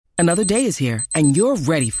Another day is here, and you're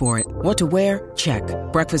ready for it. What to wear? Check.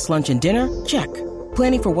 Breakfast, lunch, and dinner? Check.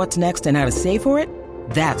 Planning for what's next and how to save for it?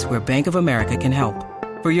 That's where Bank of America can help.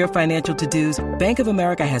 For your financial to-dos, Bank of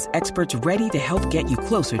America has experts ready to help get you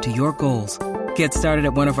closer to your goals. Get started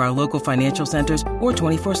at one of our local financial centers or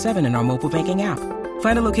 24/7 in our mobile banking app.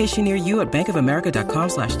 Find a location near you at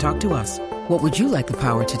bankofamerica.com/talktous. What would you like the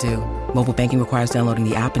power to do? Mobile banking requires downloading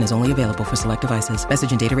the app and is only available for select devices.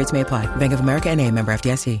 Message and data rates may apply. Bank of America N.A., member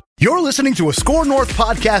FDIC. You're listening to a Score North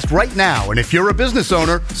podcast right now, and if you're a business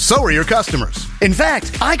owner, so are your customers. In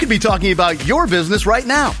fact, I could be talking about your business right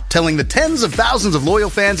now, telling the tens of thousands of loyal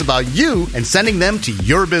fans about you and sending them to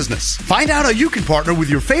your business. Find out how you can partner with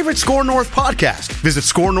your favorite Score North podcast. Visit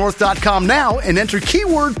scorenorth.com now and enter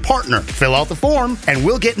keyword partner. Fill out the form, and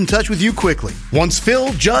we'll get in touch with you quickly. Once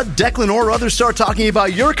Phil, Judd, Declan, or others start talking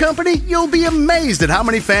about your company, you'll be amazed at how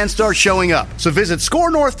many fans start showing up. So visit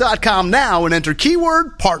scorenorth.com now and enter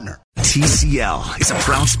keyword partner. TCL is a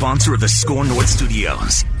proud sponsor of the Score North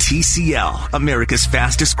Studios. TCL, America's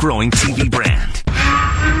fastest growing TV brand.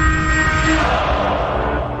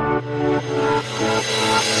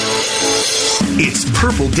 It's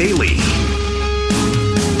Purple Daily.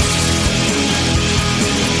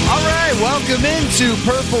 Welcome into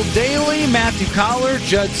Purple Daily. Matthew Collar,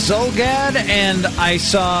 Judd Zulgad, and I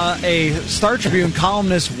saw a Star Tribune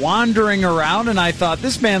columnist wandering around, and I thought,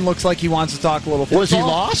 this man looks like he wants to talk a little football. Was he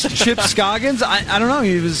lost? Chip Scoggins? I don't know.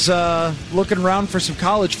 He was looking around for some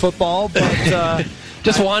college football, but...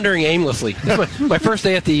 Just wandering aimlessly. My first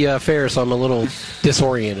day at the fair, so I'm a little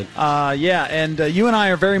disoriented. Yeah, and you and I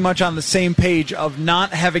are very much on the same page of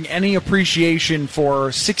not having any appreciation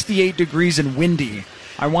for 68 degrees and windy.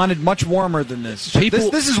 I wanted much warmer than this.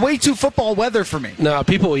 This is way too football weather for me. No,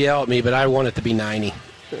 people will yell at me, but I want it to be 90.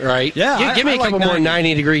 Right? Yeah. Give me a couple more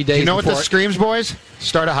 90-degree days. You know what this screams, boys?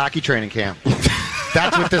 Start a hockey training camp.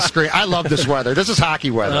 That's what this screams. I love this weather. This is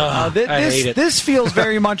hockey weather. I hate it. This feels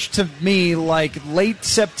very much to me like late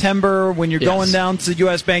September when you're going down to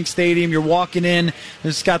U.S. Bank Stadium. You're walking in.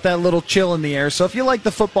 It's got that little chill in the air. So if you like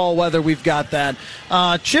the football weather, we've got that.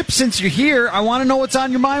 Chip, since you're here, I want to know what's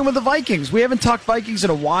on your mind with the Vikings. We haven't talked Vikings in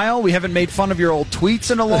a while. We haven't made fun of your old tweets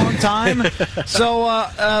in a long time. So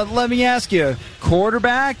let me ask you,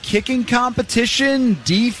 quarterback, kicking competition,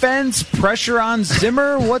 defense, pressure on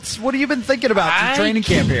Zimmer? What have you been thinking about through training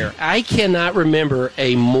camp here? I cannot remember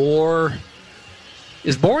a more...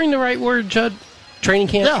 Is boring the right word, Judd? Training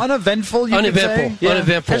camp? Yeah, uneventful, you could say. Yeah.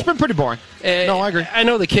 Uneventful. It's been pretty boring. No, I agree. I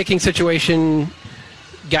know the kicking situation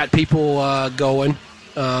got people going,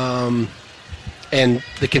 and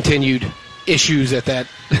the continued issues at that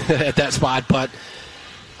at that spot. But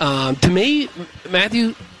to me,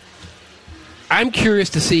 Matthew, I'm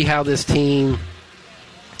curious to see how this team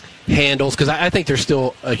handles, because I think there's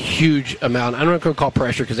still a huge amount. I'm not going to call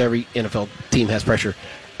pressure, because every NFL team has pressure.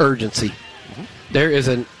 Urgency. Mm-hmm. There is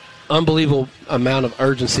an unbelievable amount of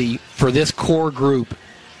urgency for this core group,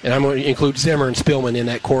 and I'm going to include Zimmer and Spielman in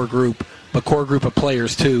that core group, but core group of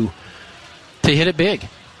players too, to hit it big.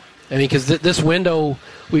 I mean, because this window,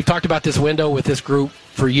 we've talked about this window with this group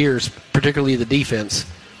for years, particularly the defense.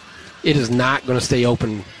 It is not going to stay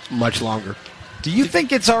open much longer. Do you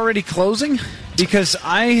think it's already closing? Because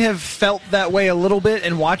I have felt that way a little bit,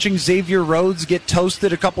 and watching Xavier Rhodes get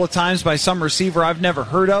toasted a couple of times by some receiver I've never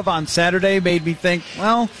heard of on Saturday made me think,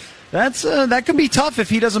 well, that could be tough if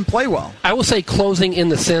he doesn't play well. I will say closing in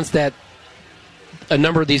the sense that a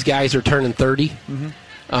number of these guys are turning 30.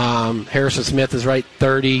 Mm-hmm. Harrison Smith is right,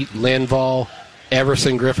 30. Linval,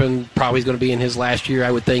 Everson Griffin probably is going to be in his last year,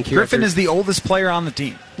 I would think. Griffin is the oldest player on the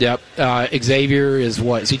team. Yep. Xavier is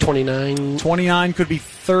what? Is he 29? 29, could be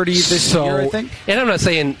 30 this year, I think. And I'm not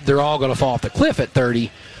saying they're all going to fall off the cliff at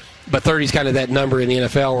 30, but 30 is kind of that number in the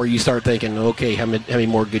NFL where you start thinking, okay, how many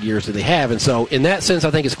more good years do they have? And so in that sense,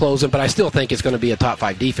 I think it's closing, but I still think it's going to be a top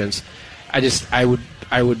 5 defense. I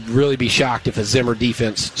would really be shocked if a Zimmer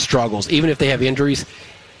defense struggles. Even if they have injuries,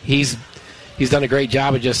 he's done a great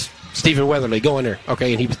job of just Stephen Weatherly, go in there,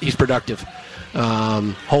 okay, and he's productive.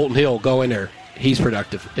 Holton Hill, go in there, he's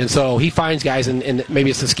productive. And so he finds guys, and maybe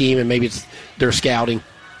it's the scheme, and maybe it's their scouting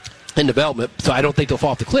and development. So I don't think they'll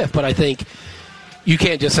fall off the cliff, but I think you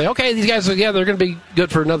can't just say, okay, these guys are together, they're going to be good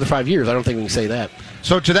for another 5 years. I don't think we can say that.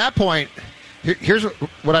 So to that point, here's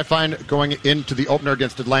what I find going into the opener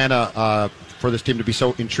against Atlanta for this team to be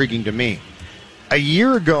so intriguing to me. A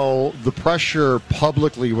year ago, the pressure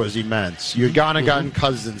publicly was immense. You had gone and gotten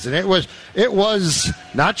Cousins, and it was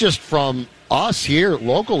not just from us here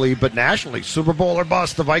locally, but nationally. Super Bowl or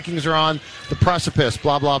bust, the Vikings are on the precipice,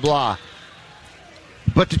 blah, blah, blah.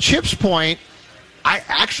 But to Chip's point, I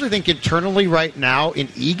actually think internally right now in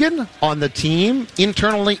Egan, on the team,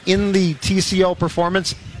 internally in the TCO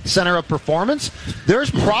Performance Center of Performance,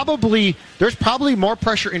 there's probably more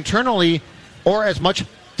pressure internally, or as much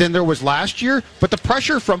than there was last year, but the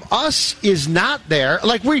pressure from us is not there.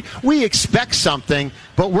 Like, we expect something,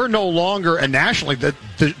 but we're no longer, and nationally,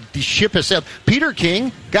 the ship has sailed. Peter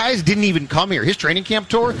King, guys, didn't even come here. His training camp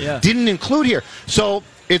tour didn't include here. So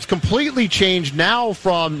it's completely changed now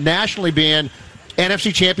from nationally being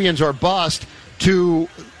NFC champions or bust to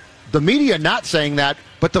the media not saying that,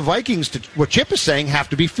 but the Vikings, to what Chip is saying, have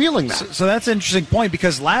to be feeling that. So that's an interesting point,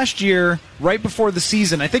 because last year, right before the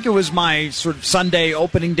season, I think it was my sort of Sunday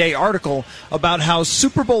opening day article about how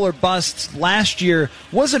Super Bowl or bust last year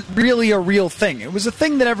wasn't really a real thing. It was a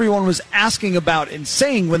thing that everyone was asking about and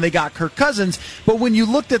saying when they got Kirk Cousins, but when you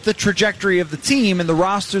looked at the trajectory of the team and the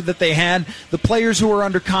roster that they had, the players who were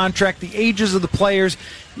under contract, the ages of the players,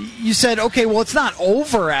 you said, okay, well, it's not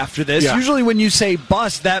over after this. Yeah. Usually when you say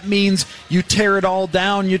bust, that means you tear it all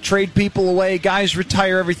down, you trade people away, guys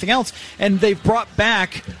retire, everything else. And they've brought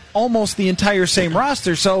back almost the entire same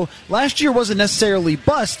roster. So last year wasn't necessarily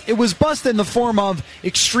bust. It was bust in the form of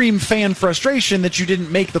extreme fan frustration that you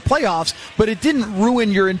didn't make the playoffs, but it didn't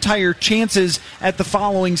ruin your entire chances at the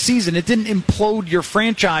following season. It didn't implode your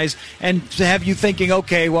franchise and have you thinking,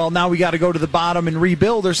 okay, well, now we got to go to the bottom and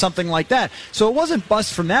rebuild or something like that. So it wasn't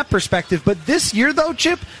bust from that perspective. But this year, though,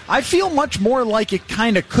 Chip, I feel much more like it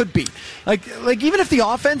kind of could be. Like even if the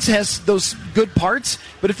offense has those good parts,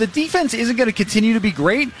 but if the defense isn't going to continue to be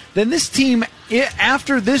great, then this team,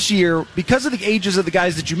 after this year, because of the ages of the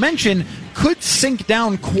guys that you mentioned, could sink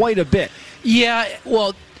down quite a bit. Yeah,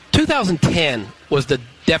 well, 2010 was the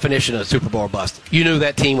definition of Super Bowl bust. You knew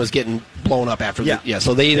that team was getting blown up after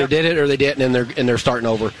so they either did it or they didn't, and they're starting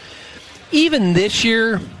over. Even this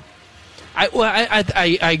year,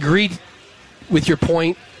 I agreed with your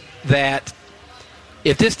point that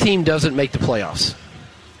if this team doesn't make the playoffs,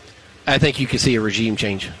 I think you could see a regime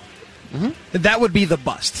change. Mm-hmm. That would be the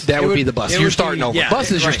bust. That would be the bust. You're starting over.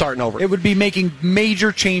 Bust is you're starting over. It would be making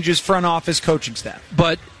major changes, front office, coaching staff.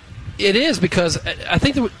 But it is, because I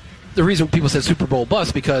think the reason people said Super Bowl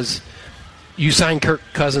bust, because you signed Kirk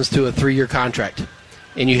Cousins to a 3-year contract,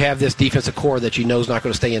 and you have this defensive core that you know is not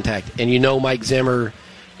going to stay intact, and you know Mike Zimmer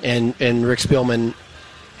and Rick Spielman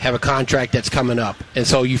have a contract that's coming up, and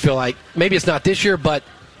so you feel like maybe it's not this year, but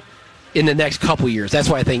in the next couple years. That's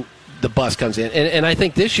why I think the bust comes in, and I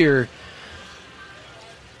think this year.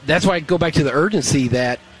 That's why I go back to the urgency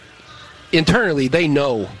that internally they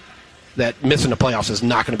know that missing the playoffs is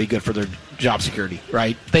not going to be good for their job security,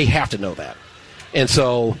 right? They have to know that. And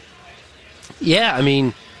so, yeah, I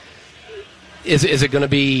mean, is it going to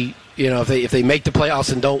be, if they make the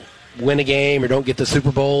playoffs and don't win a game or don't get the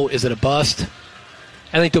Super Bowl, is it a bust?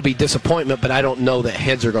 I think there'll be disappointment, but I don't know that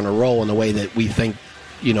heads are going to roll in the way that we think,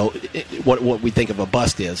 what we think of a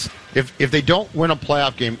bust is. If they don't win a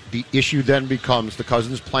playoff game, the issue then becomes the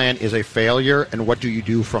Cousins plan is a failure, and what do you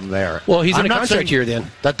do from there? Well, he's in a contract year then.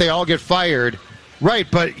 That they all get fired. Right,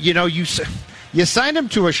 but, you signed him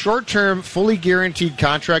to a short-term, fully guaranteed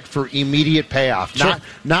contract for immediate payoff, sure.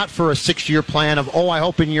 not for a 6-year plan of, I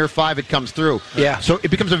hope in year 5 it comes through. Yeah. So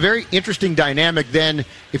it becomes a very interesting dynamic then.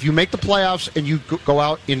 If you make the playoffs and you go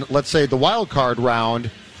out in, let's say, the wild card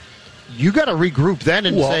round, you got to regroup then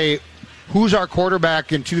and say, who's our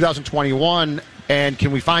quarterback in 2021, and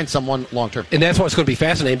can we find someone long-term? And that's what's going to be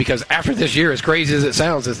fascinating, because after this year, as crazy as it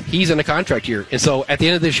sounds, is he's in a contract year. And so at the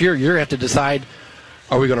end of this year, you're going to have to decide,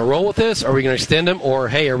 are we going to roll with this? Are we going to extend him? Or,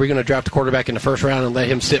 hey, are we going to draft a quarterback in the first round and let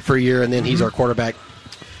him sit for a year, and then he's our quarterback?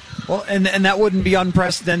 Well, and that wouldn't be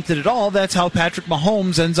unprecedented at all. That's how Patrick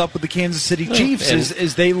Mahomes ends up with the Kansas City Chiefs,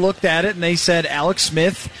 is they looked at it and they said, Alex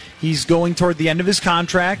Smith, he's going toward the end of his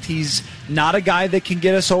contract. He's not a guy that can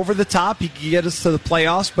get us over the top. He can get us to the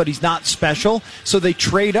playoffs, but he's not special. So they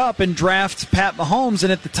trade up and draft Pat Mahomes.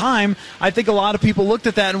 And at the time, I think a lot of people looked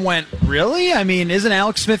at that and went, really? I mean, isn't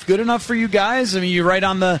Alex Smith good enough for you guys? I mean, you're right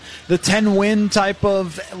on the 10-win type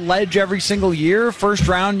of ledge every single year. First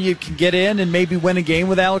round, you can get in and maybe win a game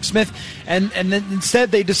with Alex Smith. And then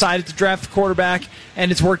instead, they decided to draft the quarterback,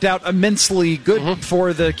 and it's worked out immensely good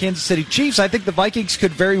for the Kansas City Chiefs. I think the Vikings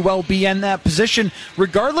could very well be in that position,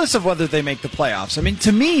 regardless of whether they make the playoffs. I mean,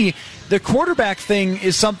 to me, the quarterback thing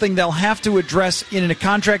is something they'll have to address in a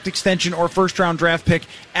contract extension or first-round draft pick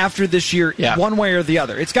after this year, one way or the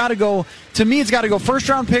other. It's got to go, to me, it's got to go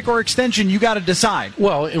first-round pick or extension. You got to decide.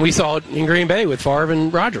 Well, and we saw it in Green Bay with Favre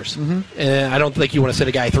and Rodgers. And I don't think you want to sit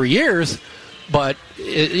a guy 3 years, but,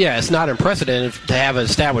 it's not unprecedented to have an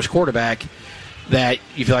established quarterback that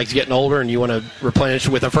you feel like he's getting older and you want to replenish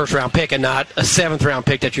with a first-round pick and not a seventh-round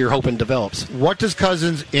pick that you're hoping develops. What does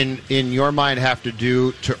Cousins, in your mind, have to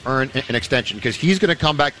do to earn an extension? Because he's going to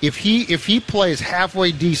come back. If he plays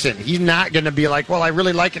halfway decent, he's not going to be like, well, I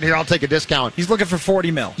really like it here, I'll take a discount. He's looking for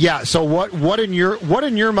 $40 million. Yeah, so what in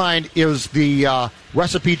your mind is the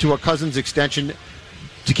recipe to a Cousins extension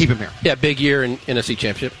to keep him here? Yeah, big year in NFC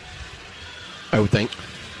Championship, I would think.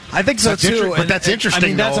 I think so, too. But that's interesting, I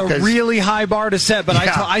mean, that's a really high bar to set, but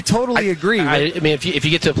yeah, I totally agree. I mean, if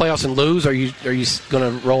you get to the playoffs and lose, are you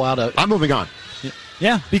going to roll out a... I'm moving on.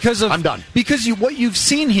 Yeah, I'm done. Because what you've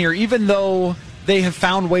seen here, even though they have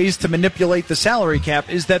found ways to manipulate the salary cap,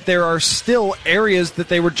 is that there are still areas that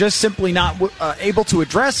they were just simply not able to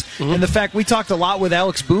address. Mm-hmm. And the fact, we talked a lot with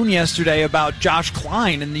Alex Boone yesterday about Josh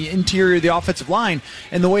Klein and the interior of the offensive line,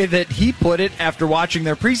 and the way that he put it after watching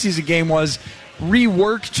their preseason game was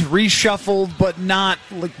reworked, reshuffled, but not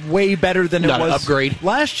like way better than not it was upgrade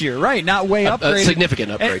last year. Right, not way upgraded. A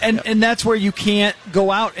significant upgrade. And that's where you can't go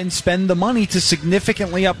out and spend the money to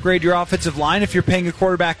significantly upgrade your offensive line if you're paying a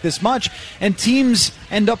quarterback this much. And teams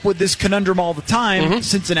end up with this conundrum all the time. Mm-hmm.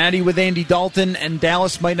 Cincinnati with Andy Dalton, and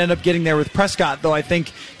Dallas might end up getting there with Prescott, though I think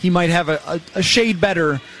he might have a shade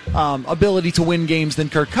better ability to win games than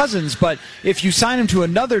Kirk Cousins. But if you sign him to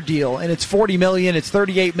another deal and it's $40 million, it's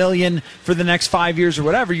 $38 million for the next 5 years or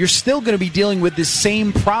whatever, you're still going to be dealing with this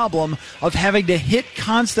same problem of having to hit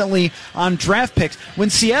constantly on draft picks. When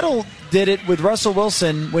Seattle did it with Russell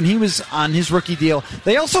Wilson when he was on his rookie deal,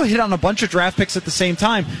 they also hit on a bunch of draft picks at the same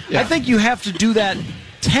time. Yeah. I think you have to do that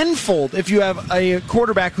tenfold if you have a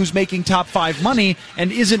quarterback who's making top 5 money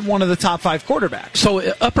and isn't one of the top 5 quarterbacks. So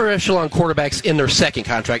upper echelon quarterbacks in their second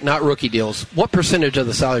contract, not rookie deals, what percentage of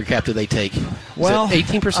the salary cap do they take? Well,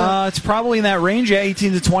 18%? It's probably in that range,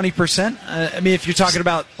 18 to 20%. I mean, if you're talking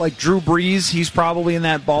about like Drew Brees, he's probably in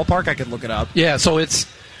that ballpark. I could look it up. Yeah, so it's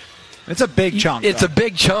a big chunk. It's a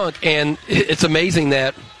big chunk, and it's amazing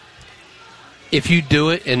that if you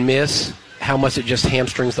do it and miss, how much it just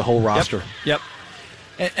hamstrings the whole roster. Yep.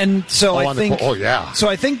 And so I think, So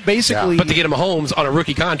I think basically, but to get him Mahomes on a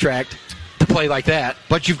rookie contract to play like that,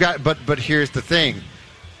 but you've got, but here's the thing: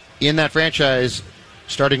 in that franchise,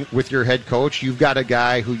 starting with your head coach, you've got a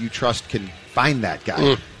guy who you trust can find that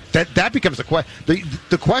guy. That becomes the question.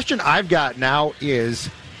 The question I've got now is,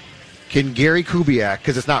 can Gary Kubiak,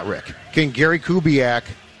 because it's not Rick, can Gary Kubiak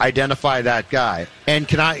identify that guy, and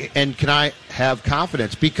can I have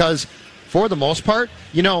confidence? Because for the most part,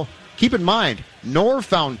 keep in mind, Norv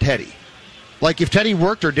found Teddy. Like, if Teddy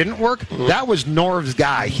worked or didn't work, that was Norv's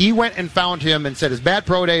guy. He went and found him and said his bad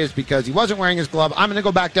pro day is because he wasn't wearing his glove. I'm going to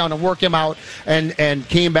go back down and work him out, and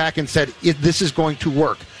came back and said, this is going to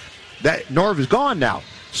work. That Norv is gone now.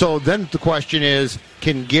 So then the question is,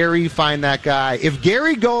 can Gary find that guy? If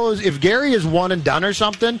Gary is one and done or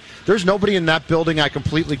something, there's nobody in that building I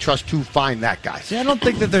completely trust to find that guy. See, I don't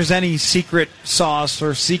think that there's any secret sauce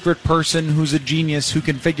or secret person who's a genius who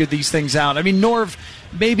can figure these things out. I mean, Norv,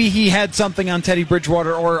 maybe he had something on Teddy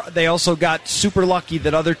Bridgewater, or they also got super lucky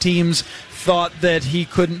that other teams thought that he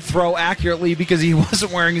couldn't throw accurately because he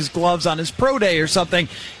wasn't wearing his gloves on his pro day or something,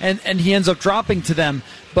 and he ends up dropping to them.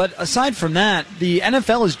 But aside from that, the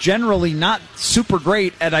NFL is generally not super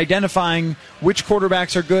great at identifying which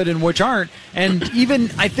quarterbacks are good and which aren't. And even,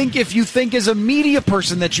 I think, if you think as a media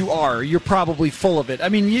person that you're probably full of it. I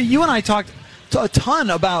mean, you and I talked a ton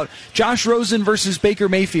about Josh Rosen versus Baker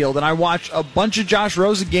Mayfield, and I watched a bunch of Josh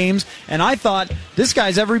Rosen games, and I thought this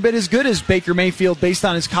guy's every bit as good as Baker Mayfield based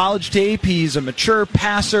on his college tape. He's a mature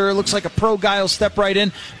passer, looks like a pro guy, will step right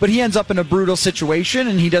in, but he ends up in a brutal situation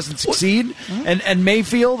and he doesn't succeed. And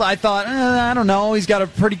Mayfield, I thought, I don't know, he's got a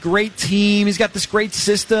pretty great team, he's got this great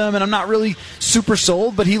system, and I'm not really super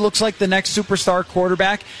sold, but he looks like the next superstar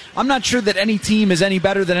quarterback. I'm not sure that any team is any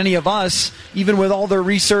better than any of us, even with all their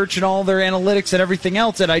research and all their analytics and everything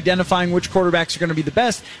else, at identifying which quarterbacks are going to be the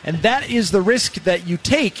best. And that is the risk that you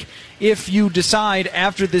take if you decide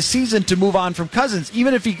after this season to move on from Cousins.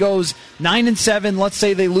 Even if he goes 9-7, let's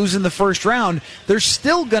say they lose in the first round, they're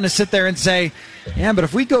still going to sit there and say, yeah, but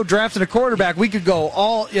if we go drafting a quarterback, we could go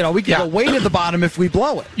go way to the bottom if we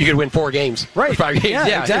blow it. You could win 4 games. Right. 5 games.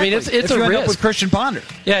 Yeah, exactly. I mean, it's a risk. End up with Christian Ponder.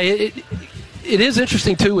 Yeah, it is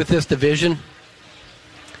interesting, too, with this division.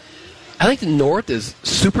 I think the North is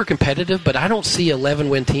super competitive, but I don't see an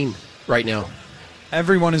 11-win team right now.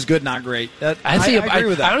 Everyone is good, not great. I agree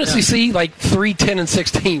with that. I honestly see like 3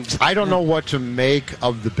 10-6 teams. I don't know what to make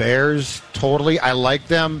of the Bears totally. I like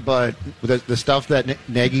them, but the stuff that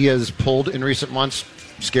Nagy has pulled in recent months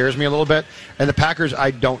scares me a little bit. And the Packers,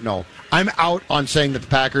 I don't know. I'm out on saying that the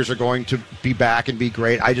Packers are going to be back and be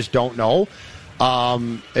great. I just don't know.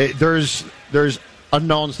 There's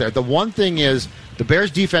unknowns there. The one thing is the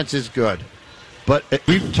Bears' defense is good, but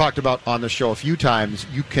we've talked about on the show a few times,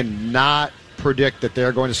 you cannot predict that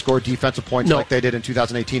they're going to score defensive points like they did in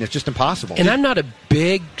 2018. It's just impossible. And I'm not a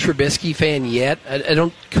big Trubisky fan yet. I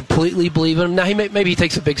don't completely believe in him. Now, maybe he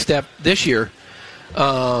takes a big step this year.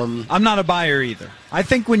 I'm not a buyer either. I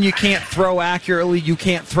think when you can't throw accurately, you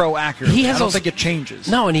can't throw accurately. I don't think it changes.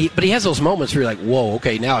 No, but he has those moments where you're like, whoa,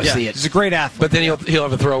 okay, now I see it. He's a great athlete. But then he'll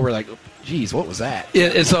have a throw where like, geez, what was that?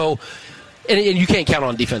 And so, and you can't count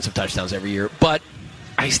on defensive touchdowns every year. But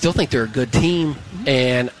I still think they're a good team,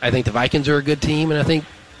 and I think the Vikings are a good team, and I think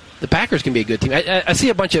the Packers can be a good team. I see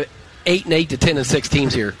a bunch of 8-8 to 10-6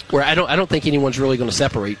 teams here, where I don't think anyone's really going to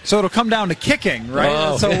separate. So it'll come down to kicking, right?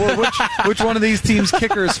 Oh. So which one of these teams'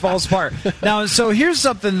 kickers falls apart? Now, so here's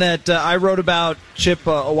something that I wrote about, Chip,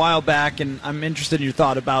 a while back, and I'm interested in your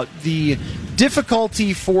thought about the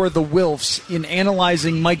difficulty for the Wilfs in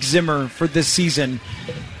analyzing Mike Zimmer for this season.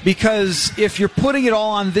 Because if you're putting it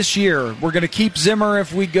all on this year, we're going to keep Zimmer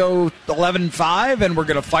if we go 11-5, and we're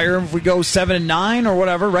going to fire him if we go 7-9 or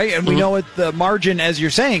whatever, right? And we know the margin, as you're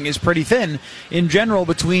saying, is pretty thin in general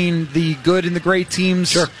between the good and the great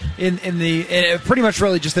teams in pretty much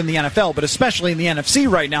really just in the NFL, but especially in the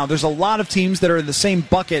NFC right now. There's a lot of teams that are in the same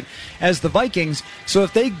bucket as the Vikings. So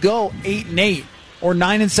if they go 8-8 or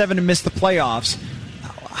 9-7 and miss the playoffs,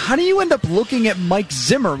 how do you end up looking at Mike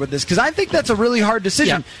Zimmer with this? Because I think that's a really hard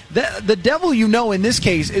decision. Yeah. The devil in this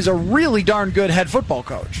case is a really darn good head football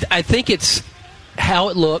coach. I think it's how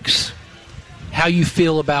it looks, how you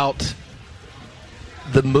feel about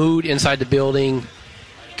the mood inside the building.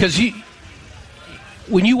 Because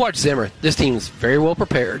when you watch Zimmer, this team's very well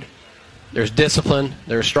prepared. There's discipline,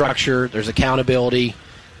 there's structure, there's accountability.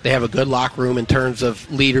 They have a good locker room in terms of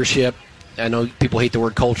leadership. I know people hate the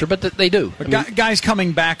word culture, but they do. Guys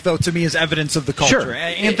coming back, though, to me is evidence of the culture. Sure.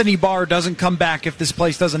 Anthony Barr doesn't come back if this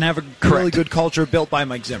place doesn't have a really good culture built by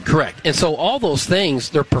Mike Zimmer. Correct. And so all those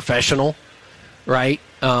things, they're professional, right?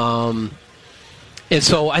 And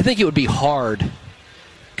so I think it would be hard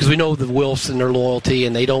because we know the Wilfs and their loyalty,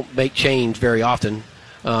 and they don't make change very often.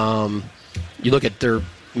 You look at their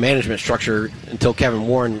management structure until Kevin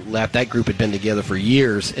Warren left, that group had been together for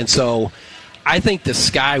years. And so I think the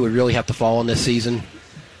sky would really have to fall in this season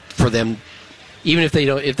for them, even if they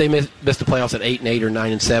miss the playoffs at 8-8 or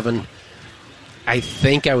 9-7. I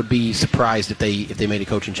think I would be surprised if they made a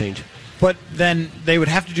coaching change. But then they would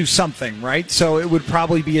have to do something, right? So it would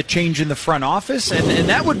probably be a change in the front office, and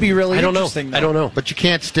that would be really interesting. I don't know. But you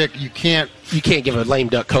can't give a lame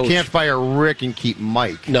duck coach. You can't fire Rick and keep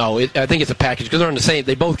Mike. No, I think it's a package because they're on the same.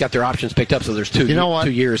 They both got their options picked up, so there's 2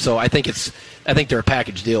 years. So I think they're a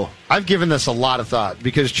package deal. I've given this a lot of thought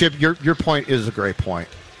because Chip, your point is a great point.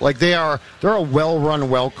 Like they're a well-run,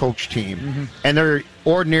 well-coached team, and they're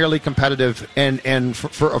ordinarily competitive. And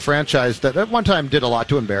for a franchise that at one time did a lot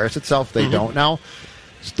to embarrass itself, they don't now.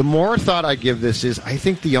 The more thought I give this is, I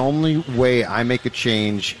think the only way I make a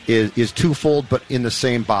change is twofold, but in the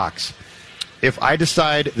same box. If I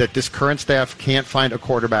decide that this current staff can't find a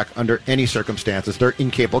quarterback under any circumstances, they're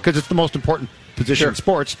incapable because it's the most important position in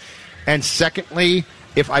sports. And secondly,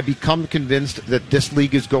 if I become convinced that this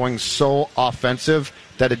league is going so offensive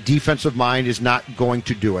that a defensive mind is not going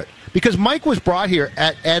to do it. Because Mike was brought here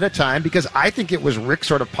at a time, because I think it was Rick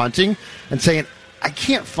sort of punting and saying, I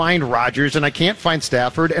can't find Rodgers and I can't find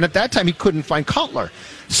Stafford. And at that time, he couldn't find Cutler.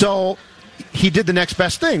 So he did the next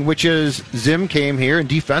best thing, which is Zim came here and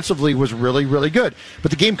defensively was really, really good.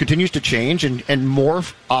 But the game continues to change and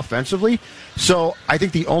morph offensively. So I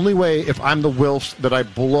think the only way, if I'm the Wilfs, that I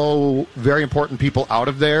blow very important people out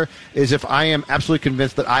of there is if I am absolutely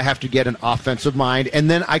convinced that I have to get an offensive mind, and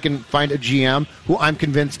then I can find a GM who I'm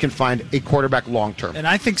convinced can find a quarterback long-term. And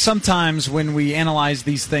I think sometimes when we analyze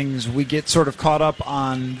these things, we get sort of caught up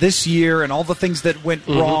on this year and all the things that went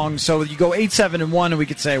wrong. So you go 8-7-1, and we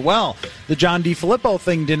could say, well, the John DeFilippo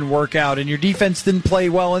thing didn't work out, and your defense didn't play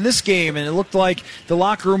well in this game, and it looked like the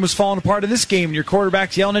locker room was falling apart in this game, and your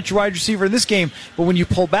quarterback's yelling at your wide receiver in this game. But when you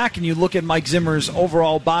pull back and you look at Mike Zimmer's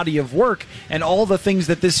overall body of work and all the things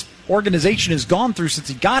that this organization has gone through since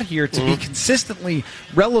he got here to be consistently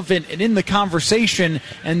relevant and in the conversation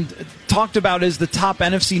and talked about as the top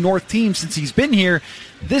NFC North team since he's been here,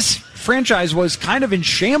 this franchise was kind of in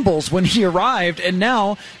shambles when he arrived, and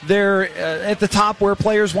now they're at the top where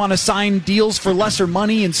players want to sign deals for lesser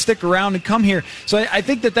money and stick around and come here. So I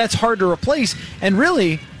think that that's hard to replace. And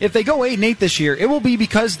really, if they go 8-8 this year, it will be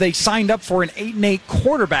because they signed up for an 8-8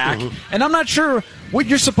 quarterback. And I'm not sure what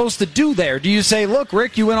you're supposed to do there. Do you say, look,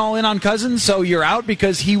 Rick, you went all in on Cousins, so you're out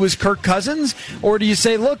because he was Kirk Cousins? Or do you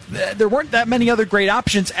say, look, there weren't that many other great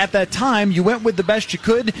options at that time. You went with the best you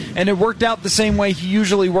could, and it worked out the same way he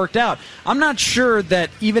usually worked out. I'm not sure that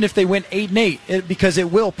even if they went 8-8, because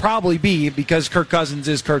it will probably be because Kirk Cousins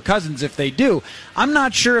is Kirk Cousins if they do. I'm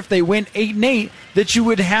not sure if they went 8-8 that you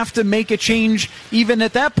would have to make a change even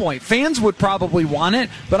at that point. Fans would probably want it,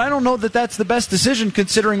 but I don't know that that's the best decision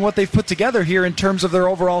considering what they've put together here in terms of their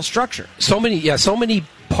overall structure. So many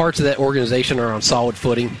parts of that organization are on solid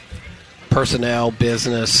footing. Personnel,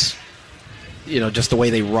 business, just the way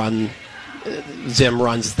they run. Zim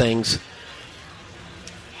runs things.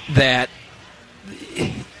 That,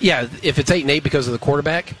 if it's 8-8 because of the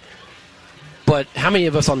quarterback, but how many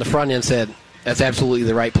of us on the front end said that's absolutely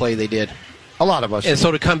the right play they did? A lot of us. And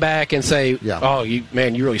so to come back and say, oh, you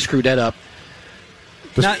really screwed that up.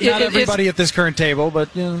 Not everybody at this current table, but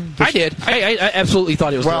I did. I absolutely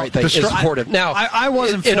thought it was the right thing. It's supportive. Now I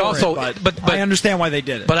wasn't for it, but I understand why they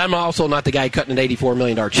did it. But I'm also not the guy cutting an $84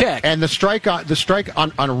 million check. And the strike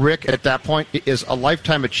on Rick at that point is a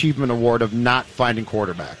lifetime achievement award of not finding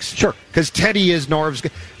quarterbacks. Sure, because Teddy is Norv's.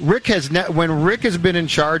 Rick when Rick has been in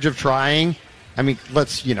charge of trying. I mean,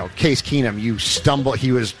 Case Keenum, you stumble.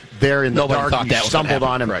 He was there in the dark. You stumbled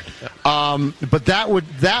on him. Right. But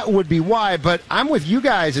that would be why. But I'm with you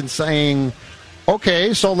guys in saying,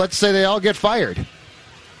 okay, so let's say they all get fired.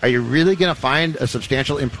 Are you really going to find a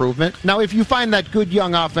substantial improvement? Now, if you find that good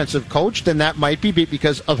young offensive coach, then that might be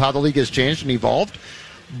because of how the league has changed and evolved.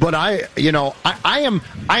 But I am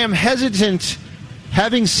hesitant.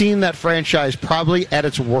 Having seen that franchise probably at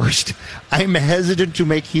its worst, I'm hesitant to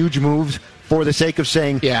make huge moves for the sake of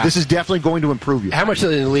saying this is definitely going to improve you. How much in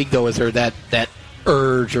the league, though, is there that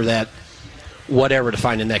urge or that whatever to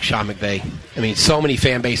find the next Sean McVay? I mean, so many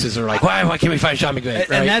fan bases are like, why can't we find Sean McVay?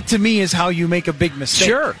 Right? And that, to me, is how you make a big mistake.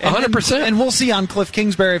 Sure, 100%. And we'll see on Cliff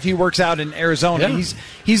Kingsbury if he works out in Arizona. Yeah.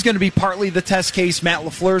 He's going to be partly the test case. Matt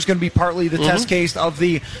LaFleur is going to be partly the test case of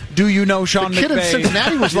the do you know Sean McVay? The kid in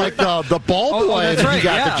Cincinnati was like the ball boy that's right. He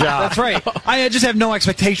got the job. That's right. I just have no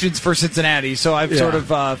expectations for Cincinnati, so I've sort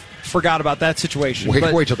of forgot about that situation.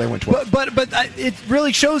 Wait till they went 12. But it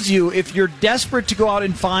really shows you if you're desperate to go out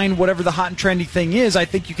and find whatever the hot and trendy thing is, I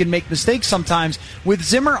think you can make mistakes sometimes. With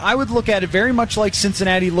Zimmer, I would look at it very much like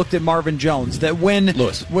Cincinnati looked at Marvin Jones. That when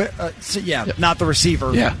Lewis, not the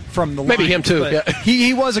receiver from the line. Maybe him too.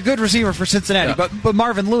 He was a good receiver for Cincinnati, but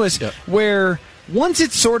Marvin Lewis, where once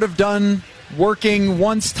it's sort of done working,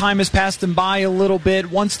 once time has passed him by a little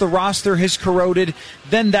bit, once the roster has corroded,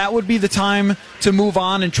 then that would be the time to move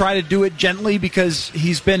on and try to do it gently because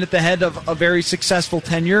he's been at the head of a very successful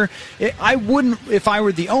tenure. I wouldn't, if I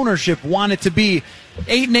were the ownership, want it to be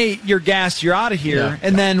 8-8, you're gassed, you're out of here,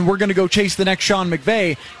 and then we're going to go chase the next Sean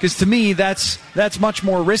McVay, because to me that's much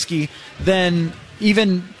more risky than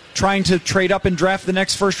even trying to trade up and draft the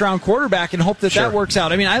next first-round quarterback and hope that works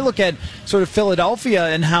out. I mean, I look at sort of Philadelphia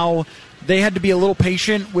and how they had to be a little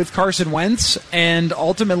patient with Carson Wentz, and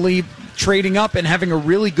ultimately trading up and having a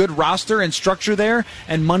really good roster and structure there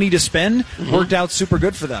and money to spend worked out super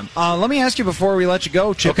good for them. Let me ask you before we let you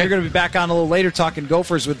go, Chip, you're going to be back on a little later talking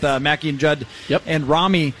Gophers with Mackie and Judd and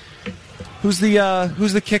Rami. Who's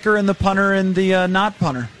the kicker and the punter and the not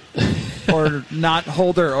punter? Or not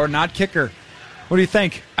holder or not kicker? What do you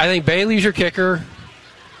think? I think Bailey's your kicker,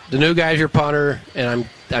 the new guy's your punter, and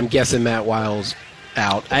I'm guessing Matt Wiles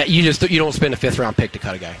out. You don't spend a 5th round pick to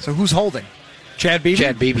cut a guy. So who's holding? Chad Beebe?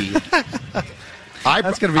 Chad Beebe.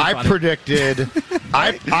 That's going to be funny.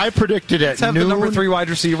 I predicted at noon. The number 3 wide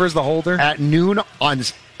receiver as the holder. At noon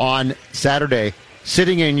on Saturday,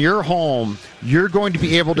 sitting in your home, you're going to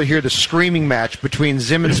be able to hear the screaming match between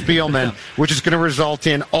Zim and Spielman, which is going to result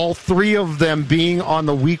in all 3 of them being on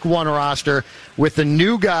the Week 1 roster, with the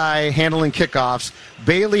new guy handling kickoffs,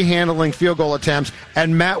 Bailey handling field goal attempts,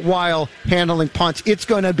 and Matt Weil handling punts. It's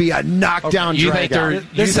going to be a knockdown drag-out.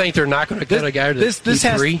 You think they're not going to cut a guy to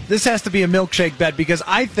this has to be a milkshake bet, because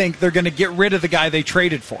I think they're going to get rid of the guy they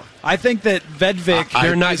traded for. I think that Vedvik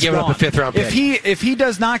they're not giving up a 5th round pick. If he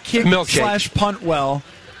does not kick / punt well,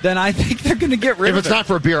 then I think they're going to get rid of him. If it's not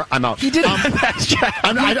for a beer, I'm out. He didn't.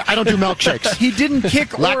 I don't do milkshakes. He didn't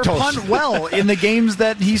kick or punt well in the games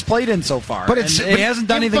that he's played in so far. But he hasn't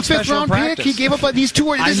done anything special in practice. Pick, he gave up these 2.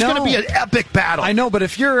 This is going to be an epic battle. I know, but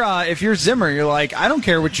if you're Zimmer, you're like, I don't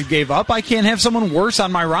care what you gave up. I can't have someone worse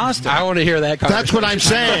on my roster. I want to hear that conversation. That's what I'm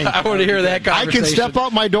saying. I want to hear that conversation. I can step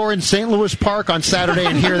out my door in St. Louis Park on Saturday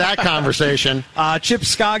and hear that conversation. Chip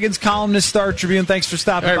Scoggins, columnist, Star Tribune. Thanks for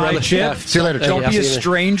stopping by, Chip. See you later, Chip. Don't be a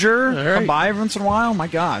stranger stranger come by every once in a while. My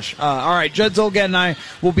gosh. All right, Judd Zulgad and I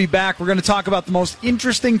will be back. We're going to talk about the most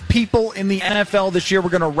interesting people in the NFL this year. We're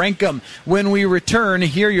going to rank them when we return.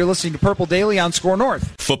 Here you're listening to Purple Daily on Score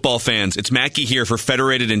North. Football fans, it's Mackie here for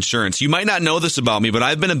Federated Insurance. You might not know this about me, but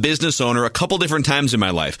I've been a business owner a couple different times in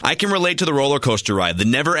my life. I can relate to the roller coaster ride, the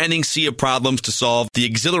never-ending sea of problems to solve, the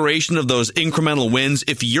exhilaration of those incremental wins.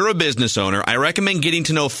 If you're a business owner, I recommend getting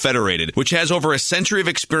to know Federated, which has over a century of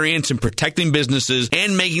experience in protecting businesses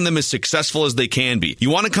and making them as successful as they can be. You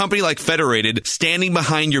want a company like Federated standing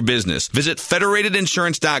behind your business. Visit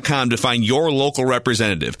federatedinsurance.com to find your local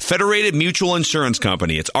representative. Federated Mutual Insurance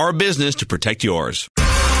Company. It's our business to protect yours. All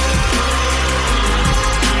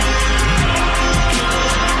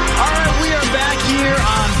right, we are back here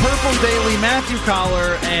on Purple Daily. Matthew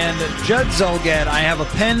Collar and Judd Zulgad. I have a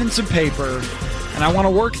pen and some paper. And I want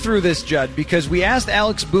to work through this, Judd, because we asked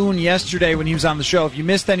Alex Boone yesterday when he was on the show. If you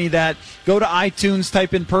missed any of that, go to iTunes,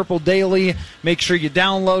 type in Purple Daily, make sure you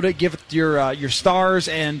download it, give it your stars.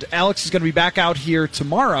 And Alex is going to be back out here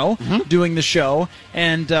tomorrow doing the show.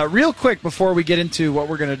 And real quick, before we get into what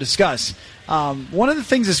we're going to discuss, one of the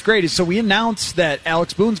things that's great is, so we announced that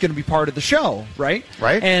Alex Boone's going to be part of the show, right?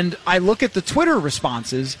 Right. And I look at the Twitter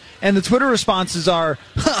responses, and the Twitter responses are,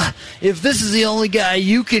 if this is the only guy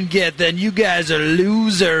you can get, then you guys are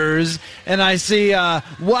losers. And I see,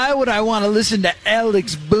 why would I want to listen to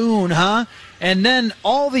Alex Boone, huh? And then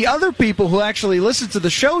all the other people who actually listened to the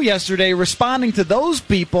show yesterday responding to those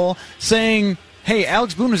people saying, hey,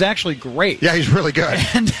 Alex Boone was actually great. Yeah, he's really good.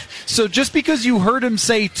 And so just because you heard him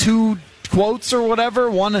say two quotes or whatever,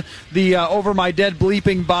 one, the over my dead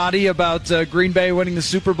bleeping body about Green Bay winning the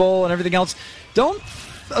Super Bowl and everything else, don't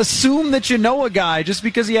assume that you know a guy just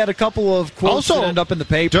because he had a couple of quotes that end up in the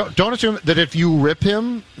paper. Don't assume that if you rip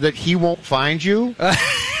him that he won't find you.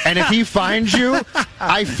 And if he finds you,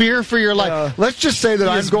 I fear for your life. Let's just say that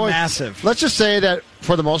I'm going massive. Let's just say that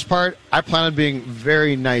for the most part, I plan on being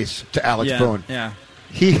very nice to Alex Boone. Yeah.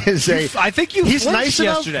 He is I think he's nice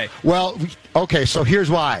yesterday. Well, okay, so here's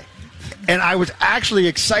why. And I was actually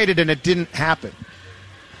excited, and it didn't happen.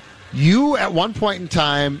 You, at one point in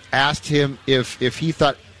time, asked him if he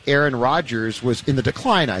thought Aaron Rodgers was in the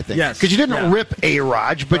decline, I think. Yes. Because you didn't rip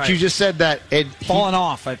A-Rod, but you just said that. Fallen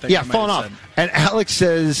off, I think. Yeah, fallen off. And Alex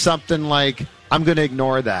says something like, I'm going to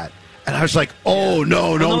ignore that. And I was like, oh,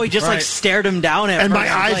 no. No, he just stared him down at and first.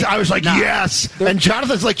 my eyes, I was like, nah. Yes. And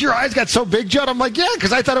Jonathan's like, your eyes got so big, Judd. I'm like, yeah,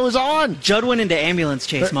 because I thought it was on. Judd went into ambulance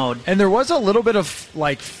chase mode. And there was a little bit of,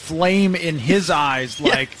 flame in his eyes.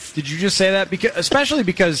 Did you just say that? Especially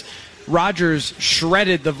because Rodgers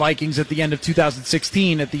shredded the Vikings at the end of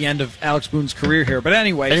 2016, at the end of Alex Boone's career here. But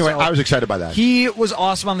anyway, so I was excited by that. He was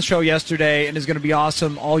awesome on the show yesterday and is going to be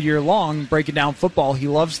awesome all year long breaking down football. He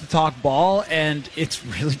loves to talk ball, and it's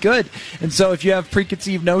really good. And so if you have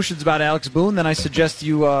preconceived notions about Alex Boone, then I suggest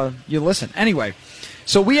you listen. Anyway,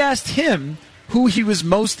 so we asked him who he was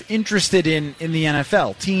most interested in the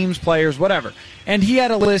NFL, teams, players, whatever. And he had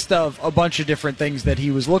a list of a bunch of different things that he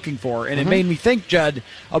was looking for. And it made me think, Judd,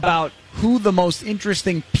 about who the most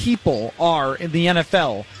interesting people are in the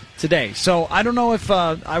NFL today. So I don't know if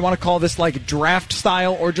I want to call this like draft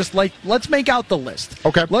style or just let's make out the list.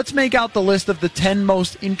 Okay. Let's make out the list of the 10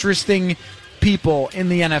 most interesting people in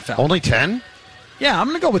the NFL. Only 10? Yeah, I'm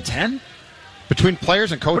going to go with 10. Between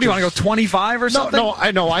players and coaches. What do you want to go 25 or something? No,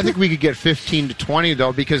 I know. I think we could get 15 to 20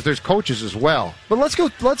 though, because there's coaches as well. But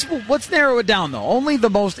let's narrow it down though. Only the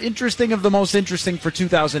most interesting of the most interesting for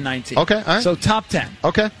 2019. Okay, all right. So top 10.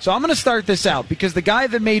 Okay. So I'm going to start this out because the guy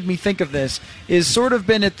that made me think of this is sort of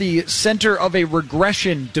been at the center of a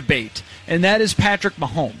regression debate, and that is Patrick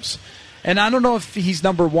Mahomes. And I don't know if he's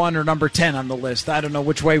number 1 or number 10 on the list. I don't know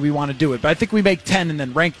which way we want to do it, but I think we make 10 and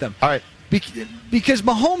then rank them. All right. Because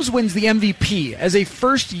Mahomes wins the MVP as a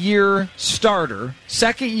first-year starter,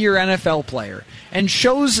 second-year NFL player, and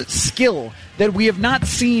shows skill that we have not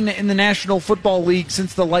seen in the National Football League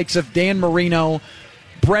since the likes of Dan Marino,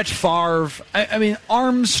 Brett Favre. I mean,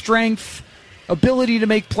 arm strength, ability to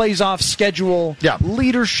make plays off schedule,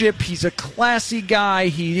 leadership. He's a classy guy.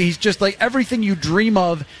 He's just like everything you dream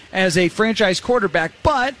of as a franchise quarterback.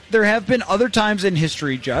 But there have been other times in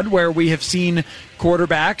history, Judd, where we have seen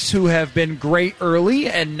quarterbacks who have been great early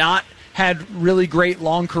and not had really great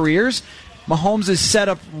long careers. Mahomes is set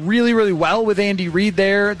up really, really well with Andy Reid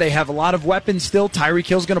there. They have a lot of weapons still. Tyreek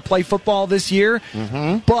Hill's going to play football this year,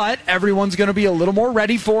 but everyone's going to be a little more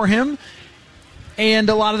ready for him. And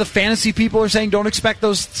a lot of the fantasy people are saying don't expect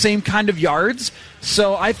those same kind of yards.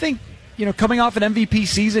 So I think, coming off an MVP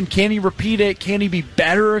season, can he repeat it? Can he be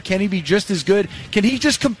better? Can he be just as good? Can he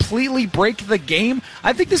just completely break the game?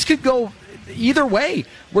 I think this could go either way,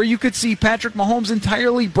 where you could see Patrick Mahomes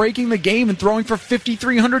entirely breaking the game and throwing for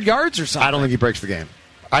 5,300 yards or something. I don't think he breaks the game.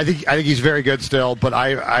 I think he's very good still, but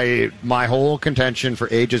my whole contention for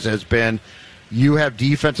ages has been you have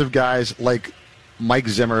defensive guys like Mike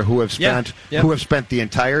Zimmer who have spent the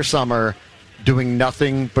entire summer doing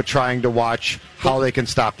nothing but trying to watch how they can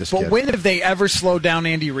stop this kid. But when have they ever slowed down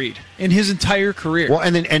Andy Reid in his entire career? Well,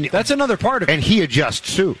 and that's another part of it. And he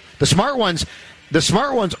adjusts too. The smart ones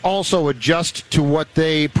also adjust to what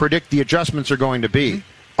they predict the adjustments are going to be.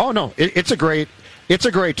 Mm-hmm. Oh no, it's a great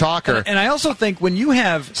talker. And I also think when you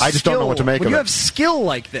have skill, I just don't know what to make of it. When you have skill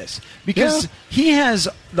like this, because he has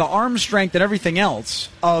the arm strength and everything else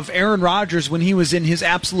of Aaron Rodgers when he was in his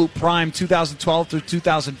absolute prime 2012 through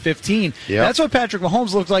 2015. Yep. That's what Patrick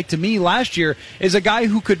Mahomes looked like to me last year, is a guy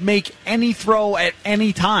who could make any throw at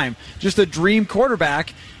any time. Just a dream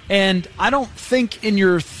quarterback. And I don't think in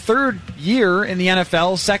your third year in the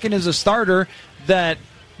NFL, second as a starter, that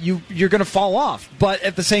you're going to fall off. But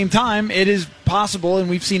at the same time, it is possible, and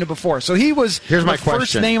we've seen it before. So he was the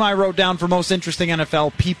first name I wrote down for most interesting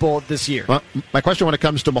NFL people this year. Well, my question when it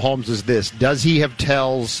comes to Mahomes is this. Does he have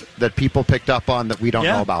tells that people picked up on that we don't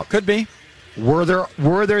know about? Could be. Were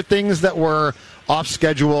there things that were off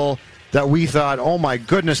schedule that we thought, oh my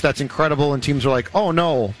goodness, that's incredible, and teams are like, oh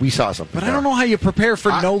no, we saw something. But I don't know how you prepare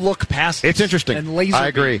for no-look passes. It's interesting. And laser I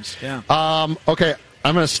agree. beams. Yeah. Okay,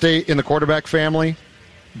 I'm going to stay in the quarterback family.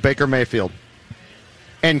 Baker Mayfield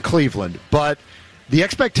and Cleveland, but the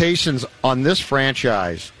expectations on this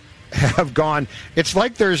franchise have gone. It's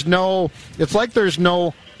like there's no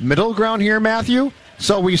middle ground here, Matthew.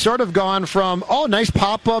 So we sort of gone from nice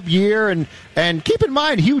pop-up year, and keep in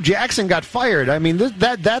mind Hugh Jackson got fired. I mean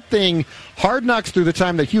that thing, Hard Knocks through the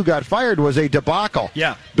time that Hugh got fired was a debacle.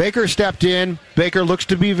 Yeah, Baker stepped in. Baker looks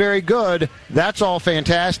to be very good. That's all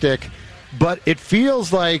fantastic. But it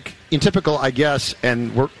feels like, in typical, I guess,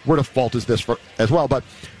 and where the fault is this as well, but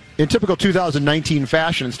in typical 2019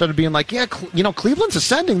 fashion, instead of being like, Cleveland's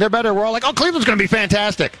ascending, they're better, we're all like, Cleveland's going to be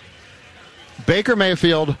fantastic. Baker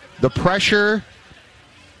Mayfield, the pressure,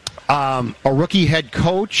 a rookie head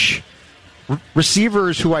coach,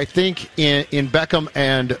 receivers who I think in Beckham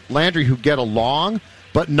and Landry who get along,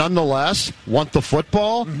 but nonetheless want the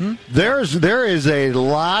football. Mm-hmm. There is a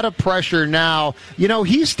lot of pressure now.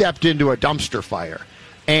 He stepped into a dumpster fire,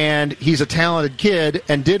 and he's a talented kid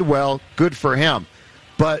and did well. Good for him.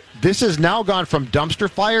 But this has now gone from dumpster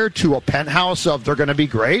fire to a penthouse of they're going to be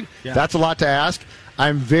great. Yeah. That's a lot to ask.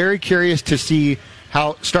 I'm very curious to see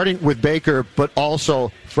how, starting with Baker, but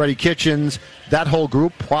also Freddie Kitchens, that whole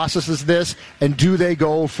group processes this, and do they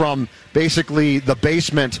go from basically the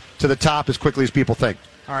basement to the top as quickly as people think?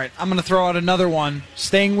 All right, I'm going to throw out another one.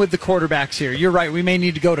 Staying with the quarterbacks here. You're right, we may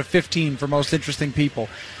need to go to 15 for most interesting people.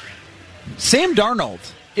 Sam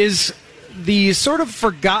Darnold is the sort of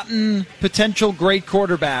forgotten potential great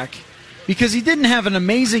quarterback because he didn't have an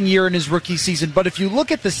amazing year in his rookie season, but if you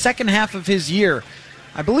look at the second half of his year,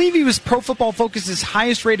 I believe he was Pro Football Focus's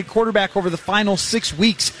highest-rated quarterback over the final 6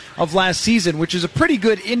 weeks of last season, which is a pretty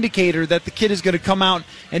good indicator that the kid is going to come out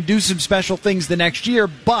and do some special things the next year.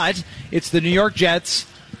 But it's the New York Jets.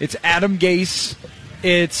 It's Adam Gase.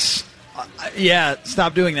 It's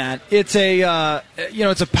stop doing that. It's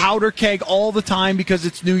it's a powder keg all the time because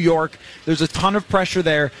it's New York. There's a ton of pressure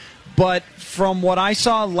there. But from what I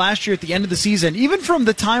saw last year at the end of the season, even from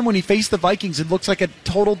the time when he faced the Vikings, it looks like a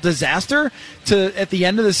total disaster, to at the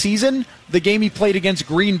end of the season, the game he played against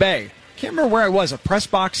Green Bay. Can't remember where I was, a press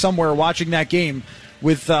box somewhere watching that game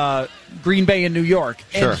with Green Bay in New York.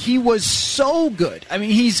 Sure. And he was so good. I mean,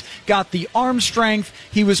 he's got the arm strength.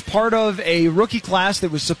 He was part of a rookie class that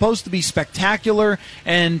was supposed to be spectacular,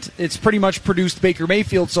 and it's pretty much produced Baker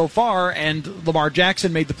Mayfield so far, and Lamar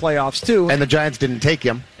Jackson made the playoffs too. And the Giants didn't take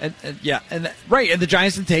him. And the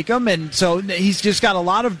Giants didn't take him, and so he's just got a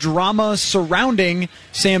lot of drama surrounding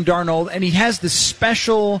Sam Darnold, and he has this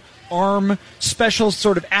special arm, special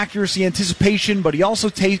sort of accuracy, anticipation, but he also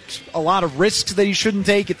takes a lot of risks that he shouldn't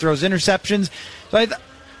take. It throws interceptions. So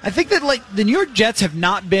I think that the New York Jets have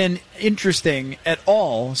not been interesting at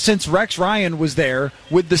all since Rex Ryan was there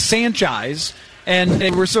with the Sanchez, and they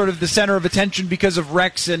were sort of the center of attention because of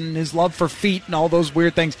Rex and his love for feet and all those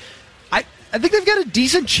weird things. I think they've got a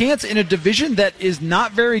decent chance in a division that is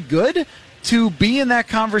not very good to be in that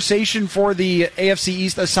conversation for the AFC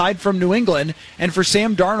East aside from New England, and for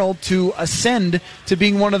Sam Darnold to ascend to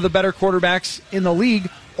being one of the better quarterbacks in the league,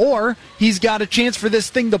 or he's got a chance for this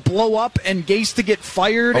thing to blow up and Gase to get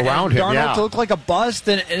fired around and him, Darnold to look like a bust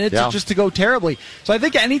and it just to go terribly. So I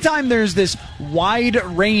think anytime there's this wide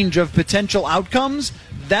range of potential outcomes,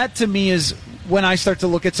 that to me is when I start to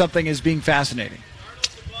look at something as being fascinating.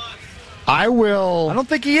 I don't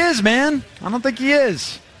think he is, man. I don't think he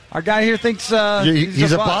is. Our guy here thinks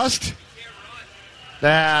he's a bust.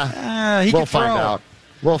 We'll find out.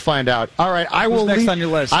 We'll find out. All right, Who's next on your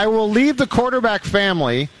list? I will leave the quarterback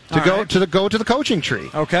family to go to the coaching tree.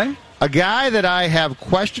 Okay. A guy that I have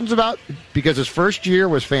questions about because his first year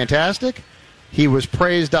was fantastic. He was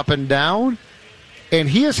praised up and down, and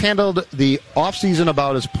he has handled the offseason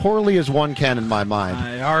about as poorly as one can in my mind.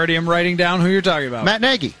 I already am writing down who you're talking about. Matt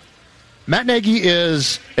Nagy. Matt Nagy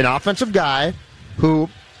is an offensive guy who,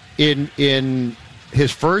 in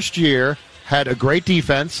his first year, had a great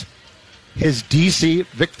defense. His DC,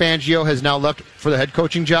 Vic Fangio, has now left for the head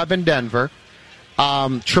coaching job in Denver.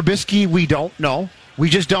 Trubisky, we don't know. We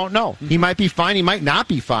just don't know. He might be fine. He might not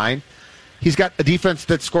be fine. He's got a defense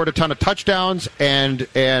that scored a ton of touchdowns, and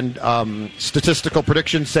statistical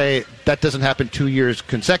predictions say that doesn't happen 2 years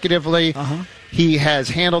consecutively. He has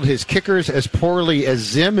handled his kickers as poorly as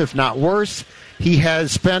Zim, if not worse. He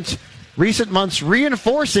has spent recent months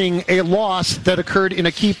reinforcing a loss that occurred in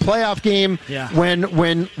a key playoff game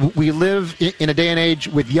when we live in a day and age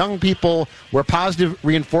with young people where positive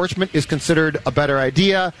reinforcement is considered a better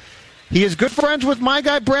idea. He is good friends with my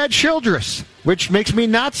guy Brad Childress, which makes me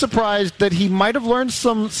not surprised that he might have learned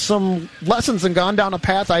some lessons and gone down a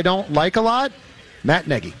path I don't like a lot. Matt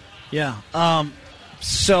Nagy. Yeah.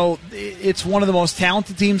 So it's one of the most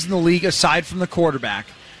talented teams in the league aside from the quarterback.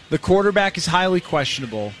 The quarterback is highly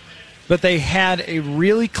questionable, but they had a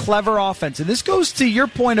really clever offense. And this goes to your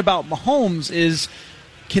point about Mahomes is,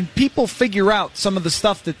 can people figure out some of the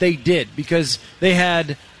stuff that they did? Because they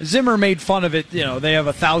had, Zimmer made fun of it, they have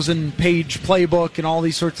a 1,000-page playbook and all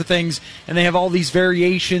these sorts of things, and they have all these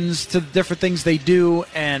variations to the different things they do.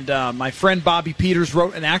 And my friend Bobby Peters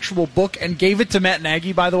wrote an actual book and gave it to Matt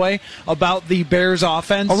Nagy, by the way, about the Bears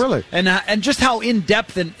offense. Oh, really? And just how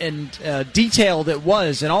in-depth and detailed it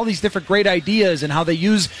was, and all these different great ideas, and how they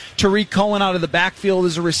use Tariq Cohen out of the backfield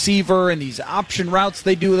as a receiver, and these option routes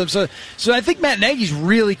they do with them. So I think Matt Nagy's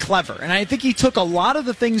really clever, and I think he took a lot of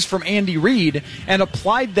the things from Andy Reid and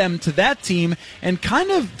applied them to that team, and kind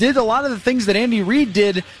of did a lot of the things that Andy Reid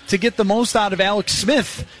did to get the most out of Alex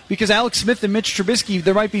Smith, because Alex Smith and Mitch Trubisky,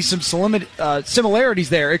 there might be some similarities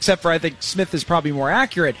there, except for I think Smith is probably more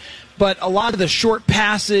accurate. But a lot of the short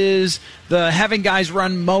passes, the having guys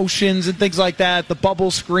run motions and things like that, the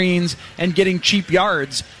bubble screens and getting cheap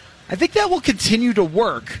yards, I think that will continue to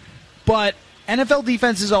work, but NFL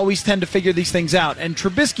defenses always tend to figure these things out, and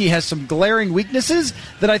Trubisky has some glaring weaknesses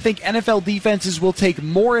that I think NFL defenses will take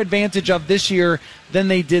more advantage of this year than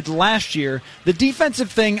they did last year. The defensive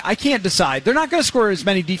thing, I can't decide. They're not going to score as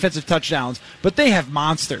many defensive touchdowns, but they have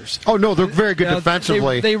monsters. Oh, no, they're very good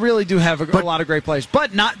defensively. They really do have a lot of great plays,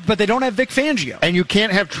 but they don't have Vic Fangio. And you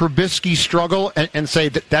can't have Trubisky struggle and say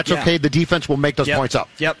that's okay, the defense will make those points up.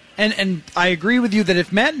 Yep. And I agree with you that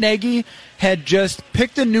if Matt Nagy had just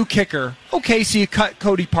picked a new kicker, okay, so you cut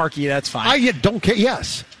Cody Parkey, that's fine. I don't care,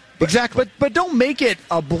 yes. Exactly. But don't make it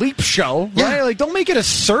a bleep show, right? Like, don't make it a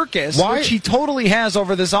circus, which he totally has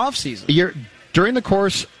over this offseason. During the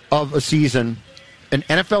course of a season, an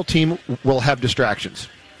NFL team will have distractions.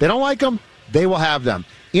 They don't like them, they will have them.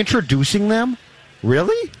 Introducing them?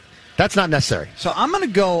 Really? That's not necessary. So I'm going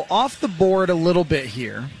to go off the board a little bit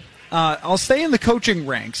here. I'll stay in the coaching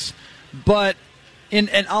ranks, but and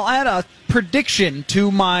I'll add a prediction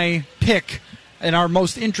to my pick in our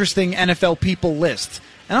most interesting NFL people list.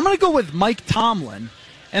 And I'm going to go with Mike Tomlin,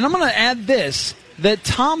 and I'm going to add this, that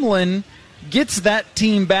Tomlin gets that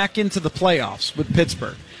team back into the playoffs with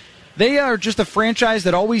Pittsburgh. They are just a franchise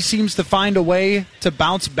that always seems to find a way to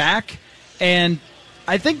bounce back, and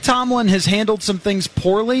I think Tomlin has handled some things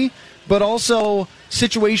poorly, but also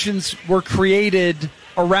situations were created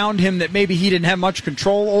around him that maybe he didn't have much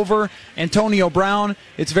control over. Antonio Brown,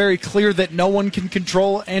 it's very clear that no one can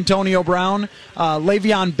control Antonio Brown.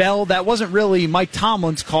 Le'Veon Bell, that wasn't really Mike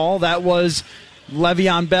Tomlin's call. That was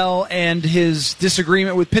Le'Veon Bell and his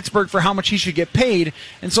disagreement with Pittsburgh for how much he should get paid.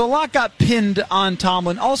 And so a lot got pinned on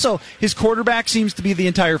Tomlin. Also, his quarterback seems to be the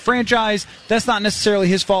entire franchise. That's not necessarily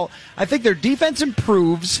his fault. I think their defense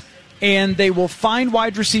improves, and they will find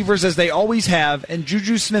wide receivers as they always have, and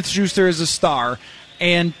Juju Smith-Schuster is a star,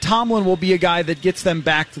 and Tomlin will be a guy that gets them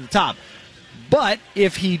back to the top. But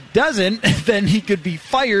if he doesn't, then he could be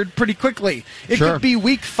fired pretty quickly. It could be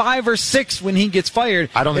week 5 or 6 when he gets fired.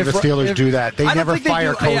 I don't think the Steelers do that. They never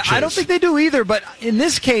fire coaches. I don't think they do either. But in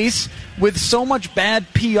this case, with so much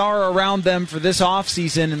bad PR around them for this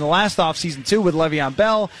offseason and the last offseason too with Le'Veon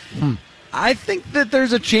Bell, I think that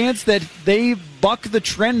there's a chance that they buck the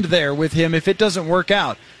trend there with him if it doesn't work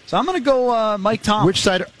out. So I'm going to go Mike Tomlin. Which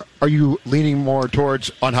side are you leaning more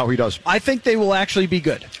towards on how he does? I think they will actually be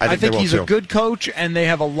good. I think he's a good coach, and they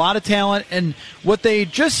have a lot of talent. And what they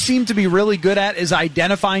just seem to be really good at is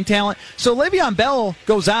identifying talent. So Le'Veon Bell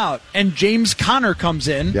goes out, and James Conner comes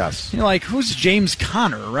in. Yes. You're like, who's James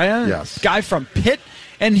Conner, right? Yes. Guy from Pitt.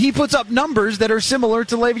 And he puts up numbers that are similar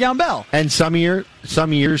to Le'Veon Bell. And some years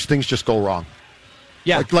things just go wrong.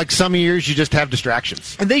 Yeah. Like some years you just have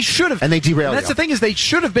distractions. And they should have. And they derail and that's you. the thing is they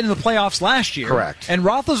should have been in the playoffs last year. Correct. And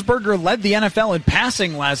Roethlisberger led the NFL in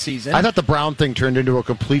passing last season. I thought the Brown thing turned into a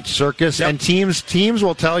complete circus. Yep. And teams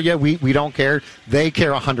will tell you we don't care. They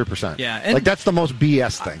care 100%. Yeah. And that's the most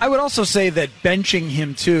BS thing. I would also say that benching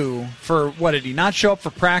him, too, for what, did he not show up for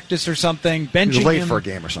practice or something? Benching he was late him, for a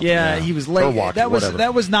game or something. Yeah, he was late. Or walking,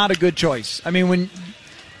 that was not a good choice. I mean,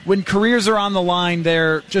 when careers are on the line,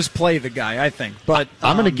 just play the guy, I think. But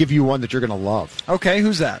I'm going to give you one that you're going to love. Okay,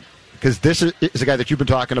 who's that? Because this is a guy that you've been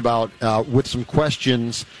talking about with some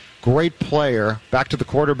questions. Great player, back to the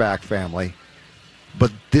quarterback family. But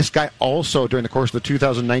this guy also, during the course of the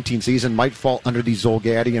 2019 season, might fall under the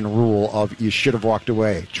Zolgadian rule of you should have walked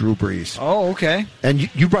away, Drew Brees. Oh, okay. And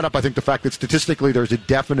you brought up, I think, the fact that statistically there's a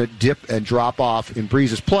definite dip and drop-off in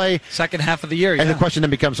Brees' play. Second half of the year, And the question then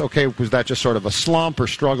becomes, okay, was that just sort of a slump or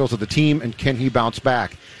struggles of the team, and can he bounce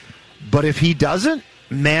back? But if he doesn't,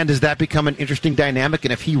 man, does that become an interesting dynamic?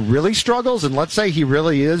 And if he really struggles, and let's say he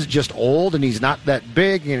really is just old and he's not that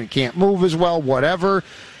big and he can't move as well, whatever,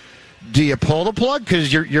 do you pull the plug?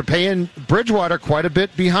 Because you're paying Bridgewater quite a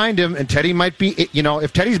bit behind him, and Teddy might be,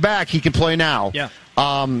 if Teddy's back, he can play now. Yeah.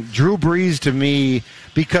 Drew Brees, to me,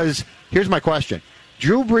 because here's my question.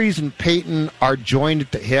 Drew Brees and Peyton are joined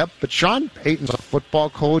at the hip, but Sean Payton's a football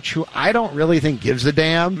coach who I don't really think gives a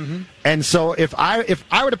damn. Mm-hmm. And so if I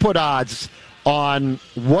were to put odds on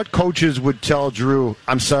what coaches would tell Drew,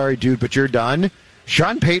 I'm sorry, dude, but you're done,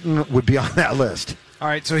 Sean Payton would be on that list. All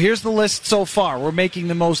right, so here's the list so far. We're making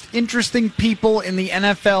the most interesting people in the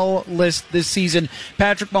NFL list this season.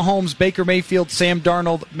 Patrick Mahomes, Baker Mayfield, Sam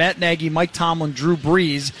Darnold, Matt Nagy, Mike Tomlin, Drew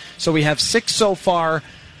Brees. So we have 6 so far.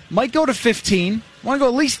 Might go to 15. Want to go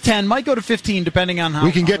at least 10. Might go to 15, depending on how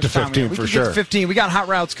we can get to time 15 for sure. Get to 15. We got hot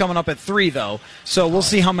routes coming up at 3, though. So we'll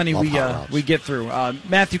see how many we get through.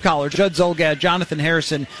 Matthew Collar, Judd Zolgad, Jonathan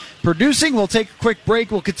Harrison producing. We'll take a quick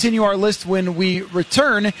break. We'll continue our list when we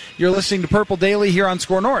return. You're listening to Purple Daily here on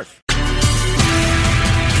Score North.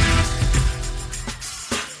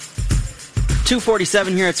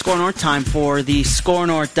 2:47 here at Score North. Time for the Score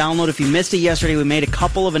North download. If you missed it yesterday, we made a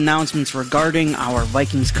couple of announcements regarding our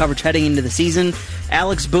Vikings coverage heading into the season.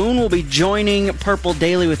 Alex Boone will be joining Purple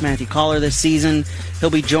Daily with Matthew Collar this season. He'll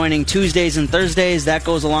be joining Tuesdays and Thursdays. That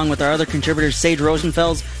goes along with our other contributors, Sage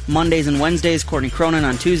Rosenfels, Mondays and Wednesdays, Courtney Cronin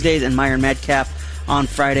on Tuesdays, and Myron Metcalf on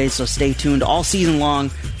Fridays. So stay tuned all season long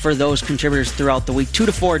for those contributors throughout the week. 2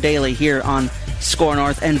 to 4 daily here on Score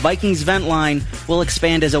North. And Vikings Vent Line will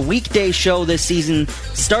expand as a weekday show this season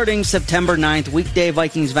starting September 9th. Weekday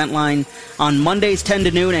Vikings Vent Line on Mondays 10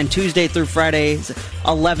 to noon and Tuesday through Fridays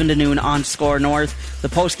 11 to noon on Score North. The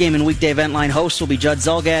post-game and weekday Vent Line hosts will be Judd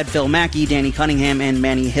Zolgad, Phil Mackey, Danny Cunningham, and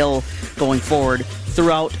Manny Hill going forward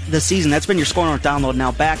throughout the season. That's been your Score North download.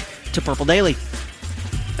 Now back to Purple Daily.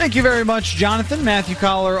 Thank you very much, Jonathan. Matthew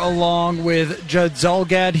Collar along with Judd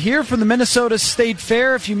Zolgad here from the Minnesota State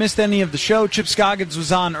Fair. If you missed any of the show, Chip Scoggins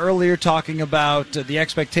was on earlier talking about the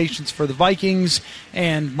expectations for the Vikings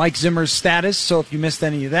and Mike Zimmer's status. So if you missed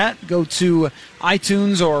any of that, go to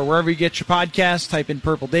iTunes or wherever you get your podcasts, type in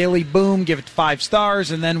Purple Daily, boom, give it 5 stars,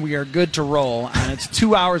 and then we are good to roll. And it's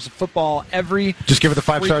 2 hours of football every Just give it the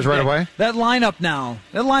 5 stars right day. away? That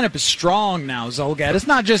lineup is strong now, Zolgad. It's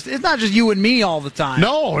not just you and me all the time.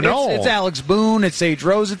 No. It's Alex Boone, it's Sage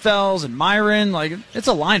Rosenfels, and Myron. It's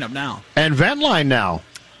a lineup now. And Vent Line now.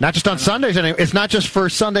 Not just on Sundays. It's not just for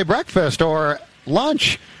Sunday breakfast or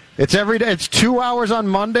lunch. It's every day. It's 2 hours on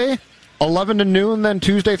Monday, 11 to noon, then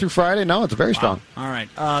Tuesday through Friday. No, it's very strong. All right.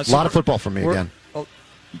 A lot of football for me again.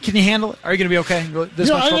 Can you handle it? Are you going to be okay? This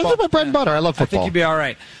much football? It's my bread and butter. I love football. I think you'll be all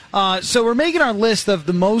right. So we're making our list of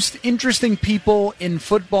the most interesting people in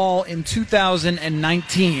football in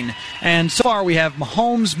 2019. And so far we have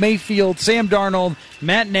Mahomes, Mayfield, Sam Darnold,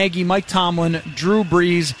 Matt Nagy, Mike Tomlin, Drew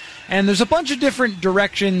Brees. And there's a bunch of different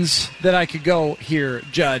directions that I could go here,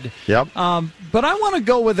 Judd. Yep. But I want to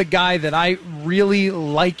go with a guy that I really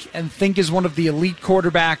like and think is one of the elite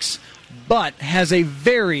quarterbacks, but has a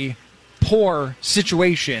very poor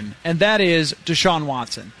situation, and that is Deshaun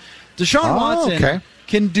Watson. Deshaun Watson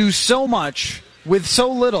can do so much with so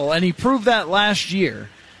little, and he proved that last year,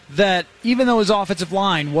 that even though his offensive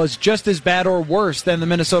line was just as bad or worse than the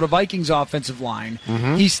Minnesota Vikings offensive line,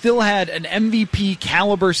 he still had an MVP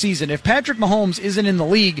caliber season. If Patrick Mahomes isn't in the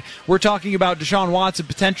league, we're talking about Deshaun Watson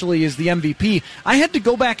potentially as the MVP. I had to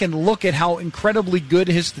go back and look at how incredibly good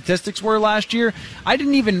his statistics were last year. I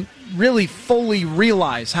didn't even really fully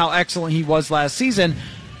realize how excellent he was last season.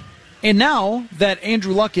 And now that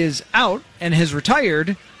Andrew Luck is out and has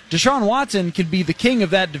retired, Deshaun Watson can be the king of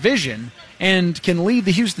that division and can lead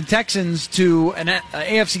the Houston Texans to an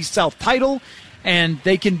AFC South title, and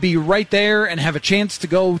they can be right there and have a chance to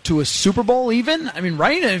go to a Super Bowl even. I mean,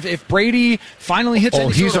 right? If Brady finally hits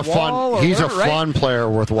any sort of wall. He's a fun player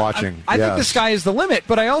worth watching. I think the sky is the limit,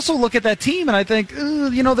 but I also look at that team and I think,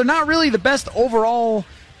 they're not really the best overall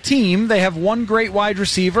team. They have one great wide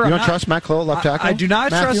receiver. You don't trust Matt Khalil left tackle? I do not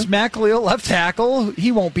trust Matt Khalil left tackle.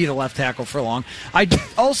 He won't be the left tackle for long. I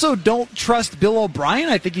also don't trust Bill O'Brien.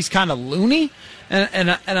 I think he's kind of loony,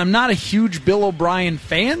 and I'm not a huge Bill O'Brien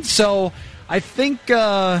fan. So I think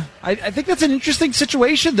I think that's an interesting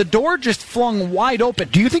situation. The door just flung wide open.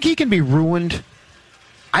 Do you think he can be ruined?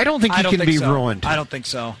 I don't think he can be ruined. I don't think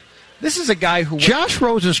so. This is a guy who Josh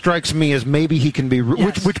Rosen strikes me as maybe he can be,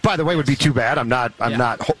 yes. which by the way would be too bad. I'm not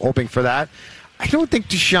hoping for that. I don't think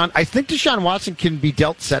I think Deshaun Watson can be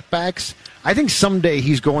dealt setbacks. I think someday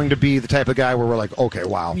he's going to be the type of guy where we're like, okay,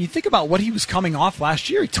 wow. You think about what he was coming off last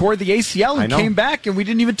year. He tore the ACL and came back, and we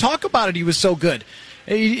didn't even talk about it. He was so good.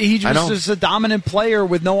 He just is a dominant player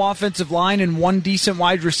with no offensive line and one decent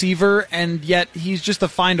wide receiver, and yet he's just a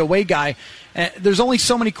find-a-way guy. There's only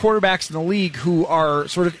so many quarterbacks in the league who are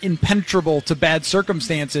sort of impenetrable to bad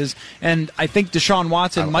circumstances, and I think Deshaun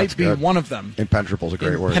Watson might be one of them. Impenetrable is a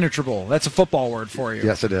great word. Impenetrable. That's a football word for you.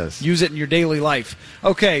 Yes, it is. Use it in your daily life.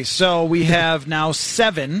 Okay, so we have now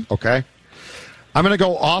 7. Okay. I'm going to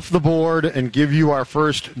go off the board and give you our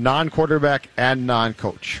first non-quarterback and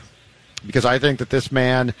non-coach. Because I think that this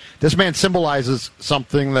man symbolizes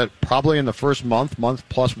something that probably in the first month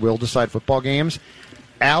plus will decide football games.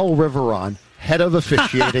 Al Riveron, head of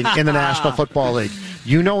officiating in the National Football League.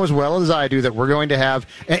 You know as well as I do that we're going to have,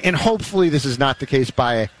 and hopefully this is not the case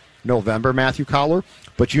by November, Matthew Collar,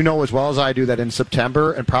 but you know as well as I do that in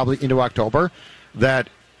September and probably into October,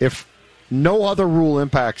 that if no other rule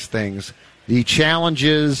impacts things, the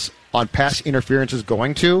challenges on pass interference is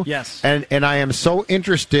going to. Yes. And I am so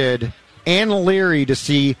interested and leery to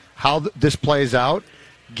see how this plays out,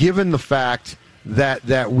 given the fact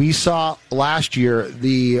that we saw last year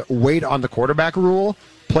the weight on the quarterback rule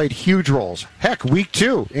played huge roles. Heck, week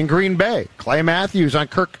 2 in Green Bay, Clay Matthews on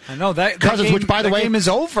Kirk Cousins, game, which by the way game is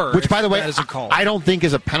over. Which by the way, I don't think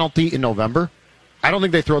is a penalty in November. I don't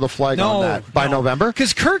think they throw the flag on that by November.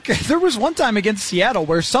 Because Kirk, there was one time against Seattle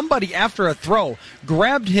where somebody, after a throw,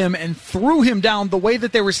 grabbed him and threw him down the way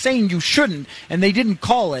that they were saying you shouldn't, and they didn't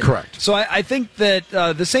call it. Correct. So I think that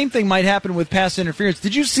the same thing might happen with pass interference.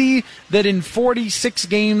 Did you see that in 46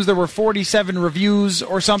 games there were 47 reviews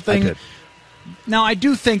or something? I did. Now, I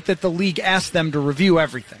do think that the league asked them to review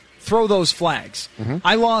everything. Throw those flags. Mm-hmm.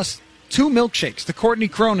 I lost 2 milkshakes to Courtney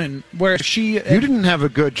Cronin, where she... You didn't have a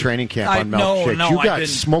good training camp on milkshakes. No, you got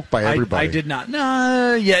smoked by everybody. I did not.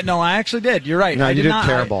 No, I actually did. You're right. No, I did not.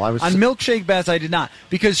 terrible. On milkshake bets, I did not.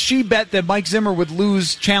 Because she bet that Mike Zimmer would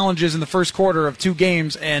lose challenges in the first quarter of 2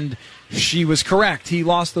 games, and she was correct. He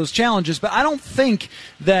lost those challenges. But I don't think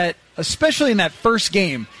that, especially in that first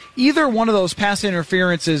game, either one of those pass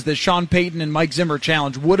interferences that Sean Payton and Mike Zimmer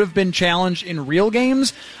challenged would have been challenged in real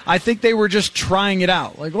games. I think they were just trying it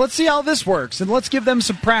out. Like, let's see how this works, and let's give them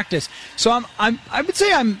some practice. So I would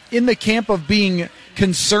say I'm in the camp of being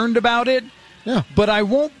concerned about it. Yeah. But I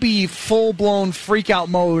won't be full-blown freak-out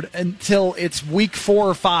mode until it's week 4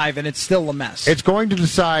 or 5 and it's still a mess. It's going to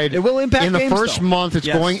decide. It will impact in the games, first though. month.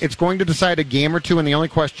 It's going to decide a game or two, and the only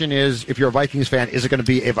question is, if you're a Vikings fan, is it going to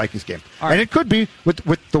be a Vikings game? Right. And it could be with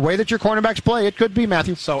the way that your cornerbacks play. It could be,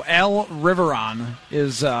 Matthew. So Al Riveron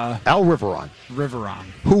is Al Riveron,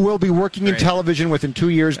 who will be working in television within 2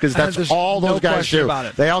 years, because that's all those guys do. About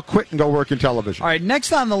it. They all quit and go work in television. All right,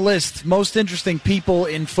 next on the list, most interesting people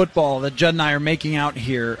in football that Judd and I are making out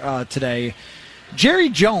here today. Jerry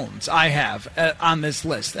Jones I have on this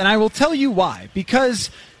list, and I will tell you why. Because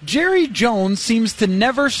Jerry Jones seems to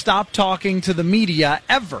never stop talking to the media,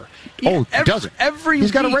 ever. He doesn't.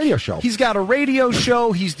 He's got a radio show. He's got a radio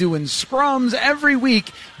show. He's doing scrums every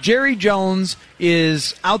week. Jerry Jones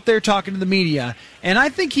is out there talking to the media, and I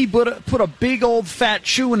think he put a big old fat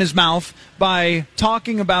shoe in his mouth by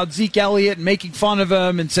talking about Zeke Elliott and making fun of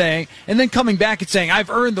him and then coming back and saying, I've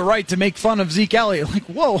earned the right to make fun of Zeke Elliott. Like,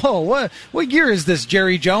 whoa, what year is this,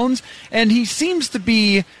 Jerry Jones? And he seems to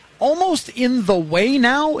be almost in the way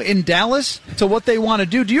now in Dallas to what they want to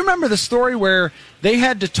do. Do you remember the story where they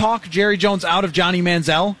had to talk Jerry Jones out of Johnny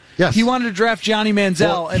Manziel? Yes. He wanted to draft Johnny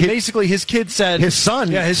Manziel, basically his kid said... His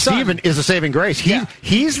son, Steven, is a saving grace.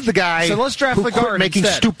 He's the guy so let's draft who the guard quit making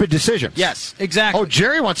instead. stupid decisions. Yes, exactly. Oh,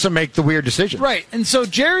 Jerry wants to make the weird decisions. Right, and so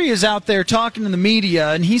Jerry is out there talking to the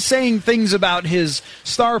media, and he's saying things about his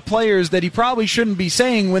star players that he probably shouldn't be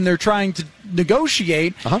saying when they're trying to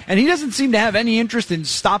negotiate, and he doesn't seem to have any interest in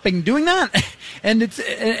stopping doing that. And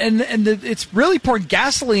it's really pouring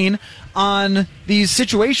gasoline on these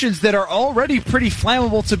situations that are already pretty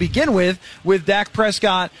flammable to begin with Dak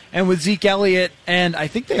Prescott and with Zeke Elliott, and I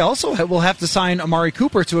think they also will have to sign Amari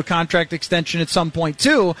Cooper to a contract extension at some point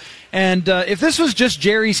too. And if this was just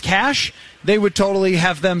Jerry's cash, they would totally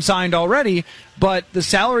have them signed already. But the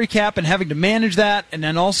salary cap and having to manage that, and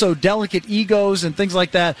then also delicate egos and things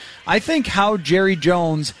like that, I think how Jerry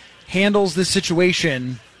Jones handles this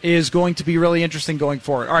situation is going to be really interesting going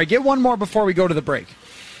forward. All right, get one more before we go to the break.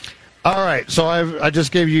 All right, so I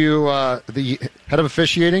just gave you the head of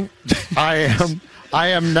officiating.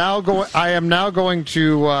 I'm now going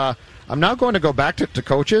to go back to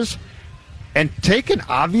coaches and take an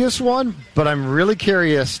obvious one, but I'm really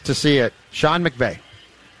curious to see it. Sean McVay.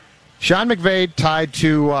 Sean McVay tied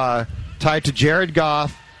to Jared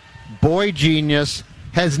Goff, boy genius,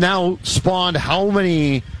 has now spawned how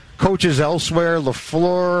many coaches elsewhere?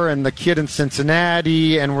 LaFleur and the kid in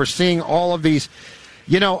Cincinnati, and we're seeing all of these.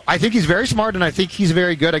 You know, I think he's very smart, and I think he's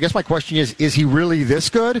very good. I guess my question is he really this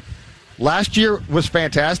good? Last year was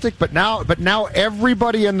fantastic, but now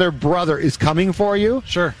everybody and their brother is coming for you.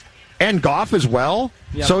 Sure. And Goff as well.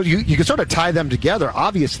 Yep. So you can sort of tie them together,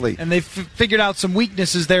 obviously. And they've figured out some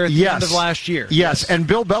weaknesses there at the end of last year. Yes, and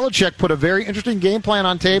Bill Belichick put a very interesting game plan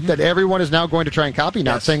on tape that everyone is now going to try and copy,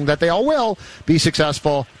 not saying that they all will be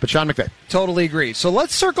successful, but Sean McVay. Totally agree. So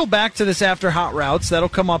let's circle back to this after Hot Routes. That'll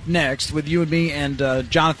come up next with you and me and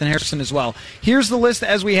Jonathan Harrison as well. Here's the list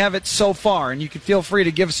as we have it so far, and you can feel free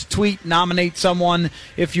to give us a tweet, nominate someone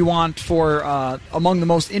if you want for among the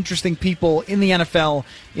most interesting people in the NFL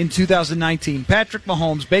in 2019. Patrick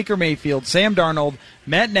Mahomes, Baker Mayfield, Sam Darnold,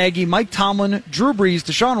 Matt Nagy, Mike Tomlin, Drew Brees,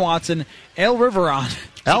 Deshaun Watson, Al Riveron.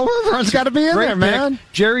 Al Riveron's got to be in there, man.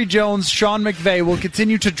 Jerry Jones, Sean McVay. Will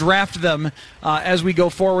continue to draft them as we go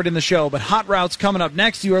forward in the show. But Hot Routes coming up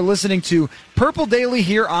next. You are listening to Purple Daily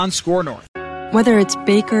here on Score North. Whether it's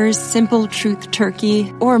Baker's Simple Truth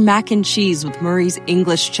Turkey or mac and cheese with Murray's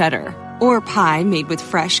English Cheddar, or pie made with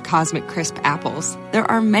fresh Cosmic Crisp apples, there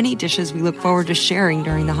are many dishes we look forward to sharing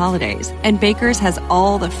during the holidays. And Baker's has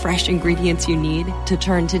all the fresh ingredients you need to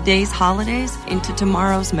turn today's holidays into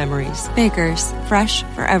tomorrow's memories. Baker's, fresh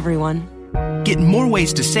for everyone. Get more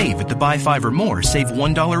ways to save at the Buy 5 or More Save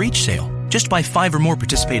 $1 each sale. Just buy 5 or more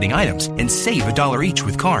participating items and save $1 each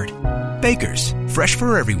with card. Baker's, fresh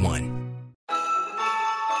for everyone.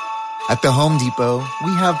 At the Home Depot,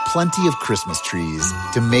 we have plenty of Christmas trees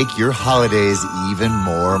to make your holidays even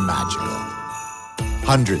more magical.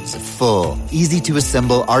 Hundreds of full,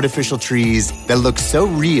 easy-to-assemble artificial trees that look so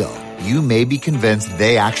real, you may be convinced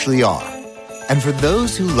they actually are. And for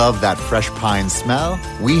those who love that fresh pine smell,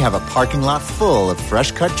 we have a parking lot full of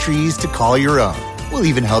fresh-cut trees to call your own. We'll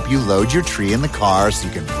even help you load your tree in the car so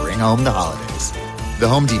you can bring home the holidays. The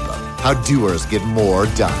Home Depot, how doers get more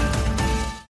done.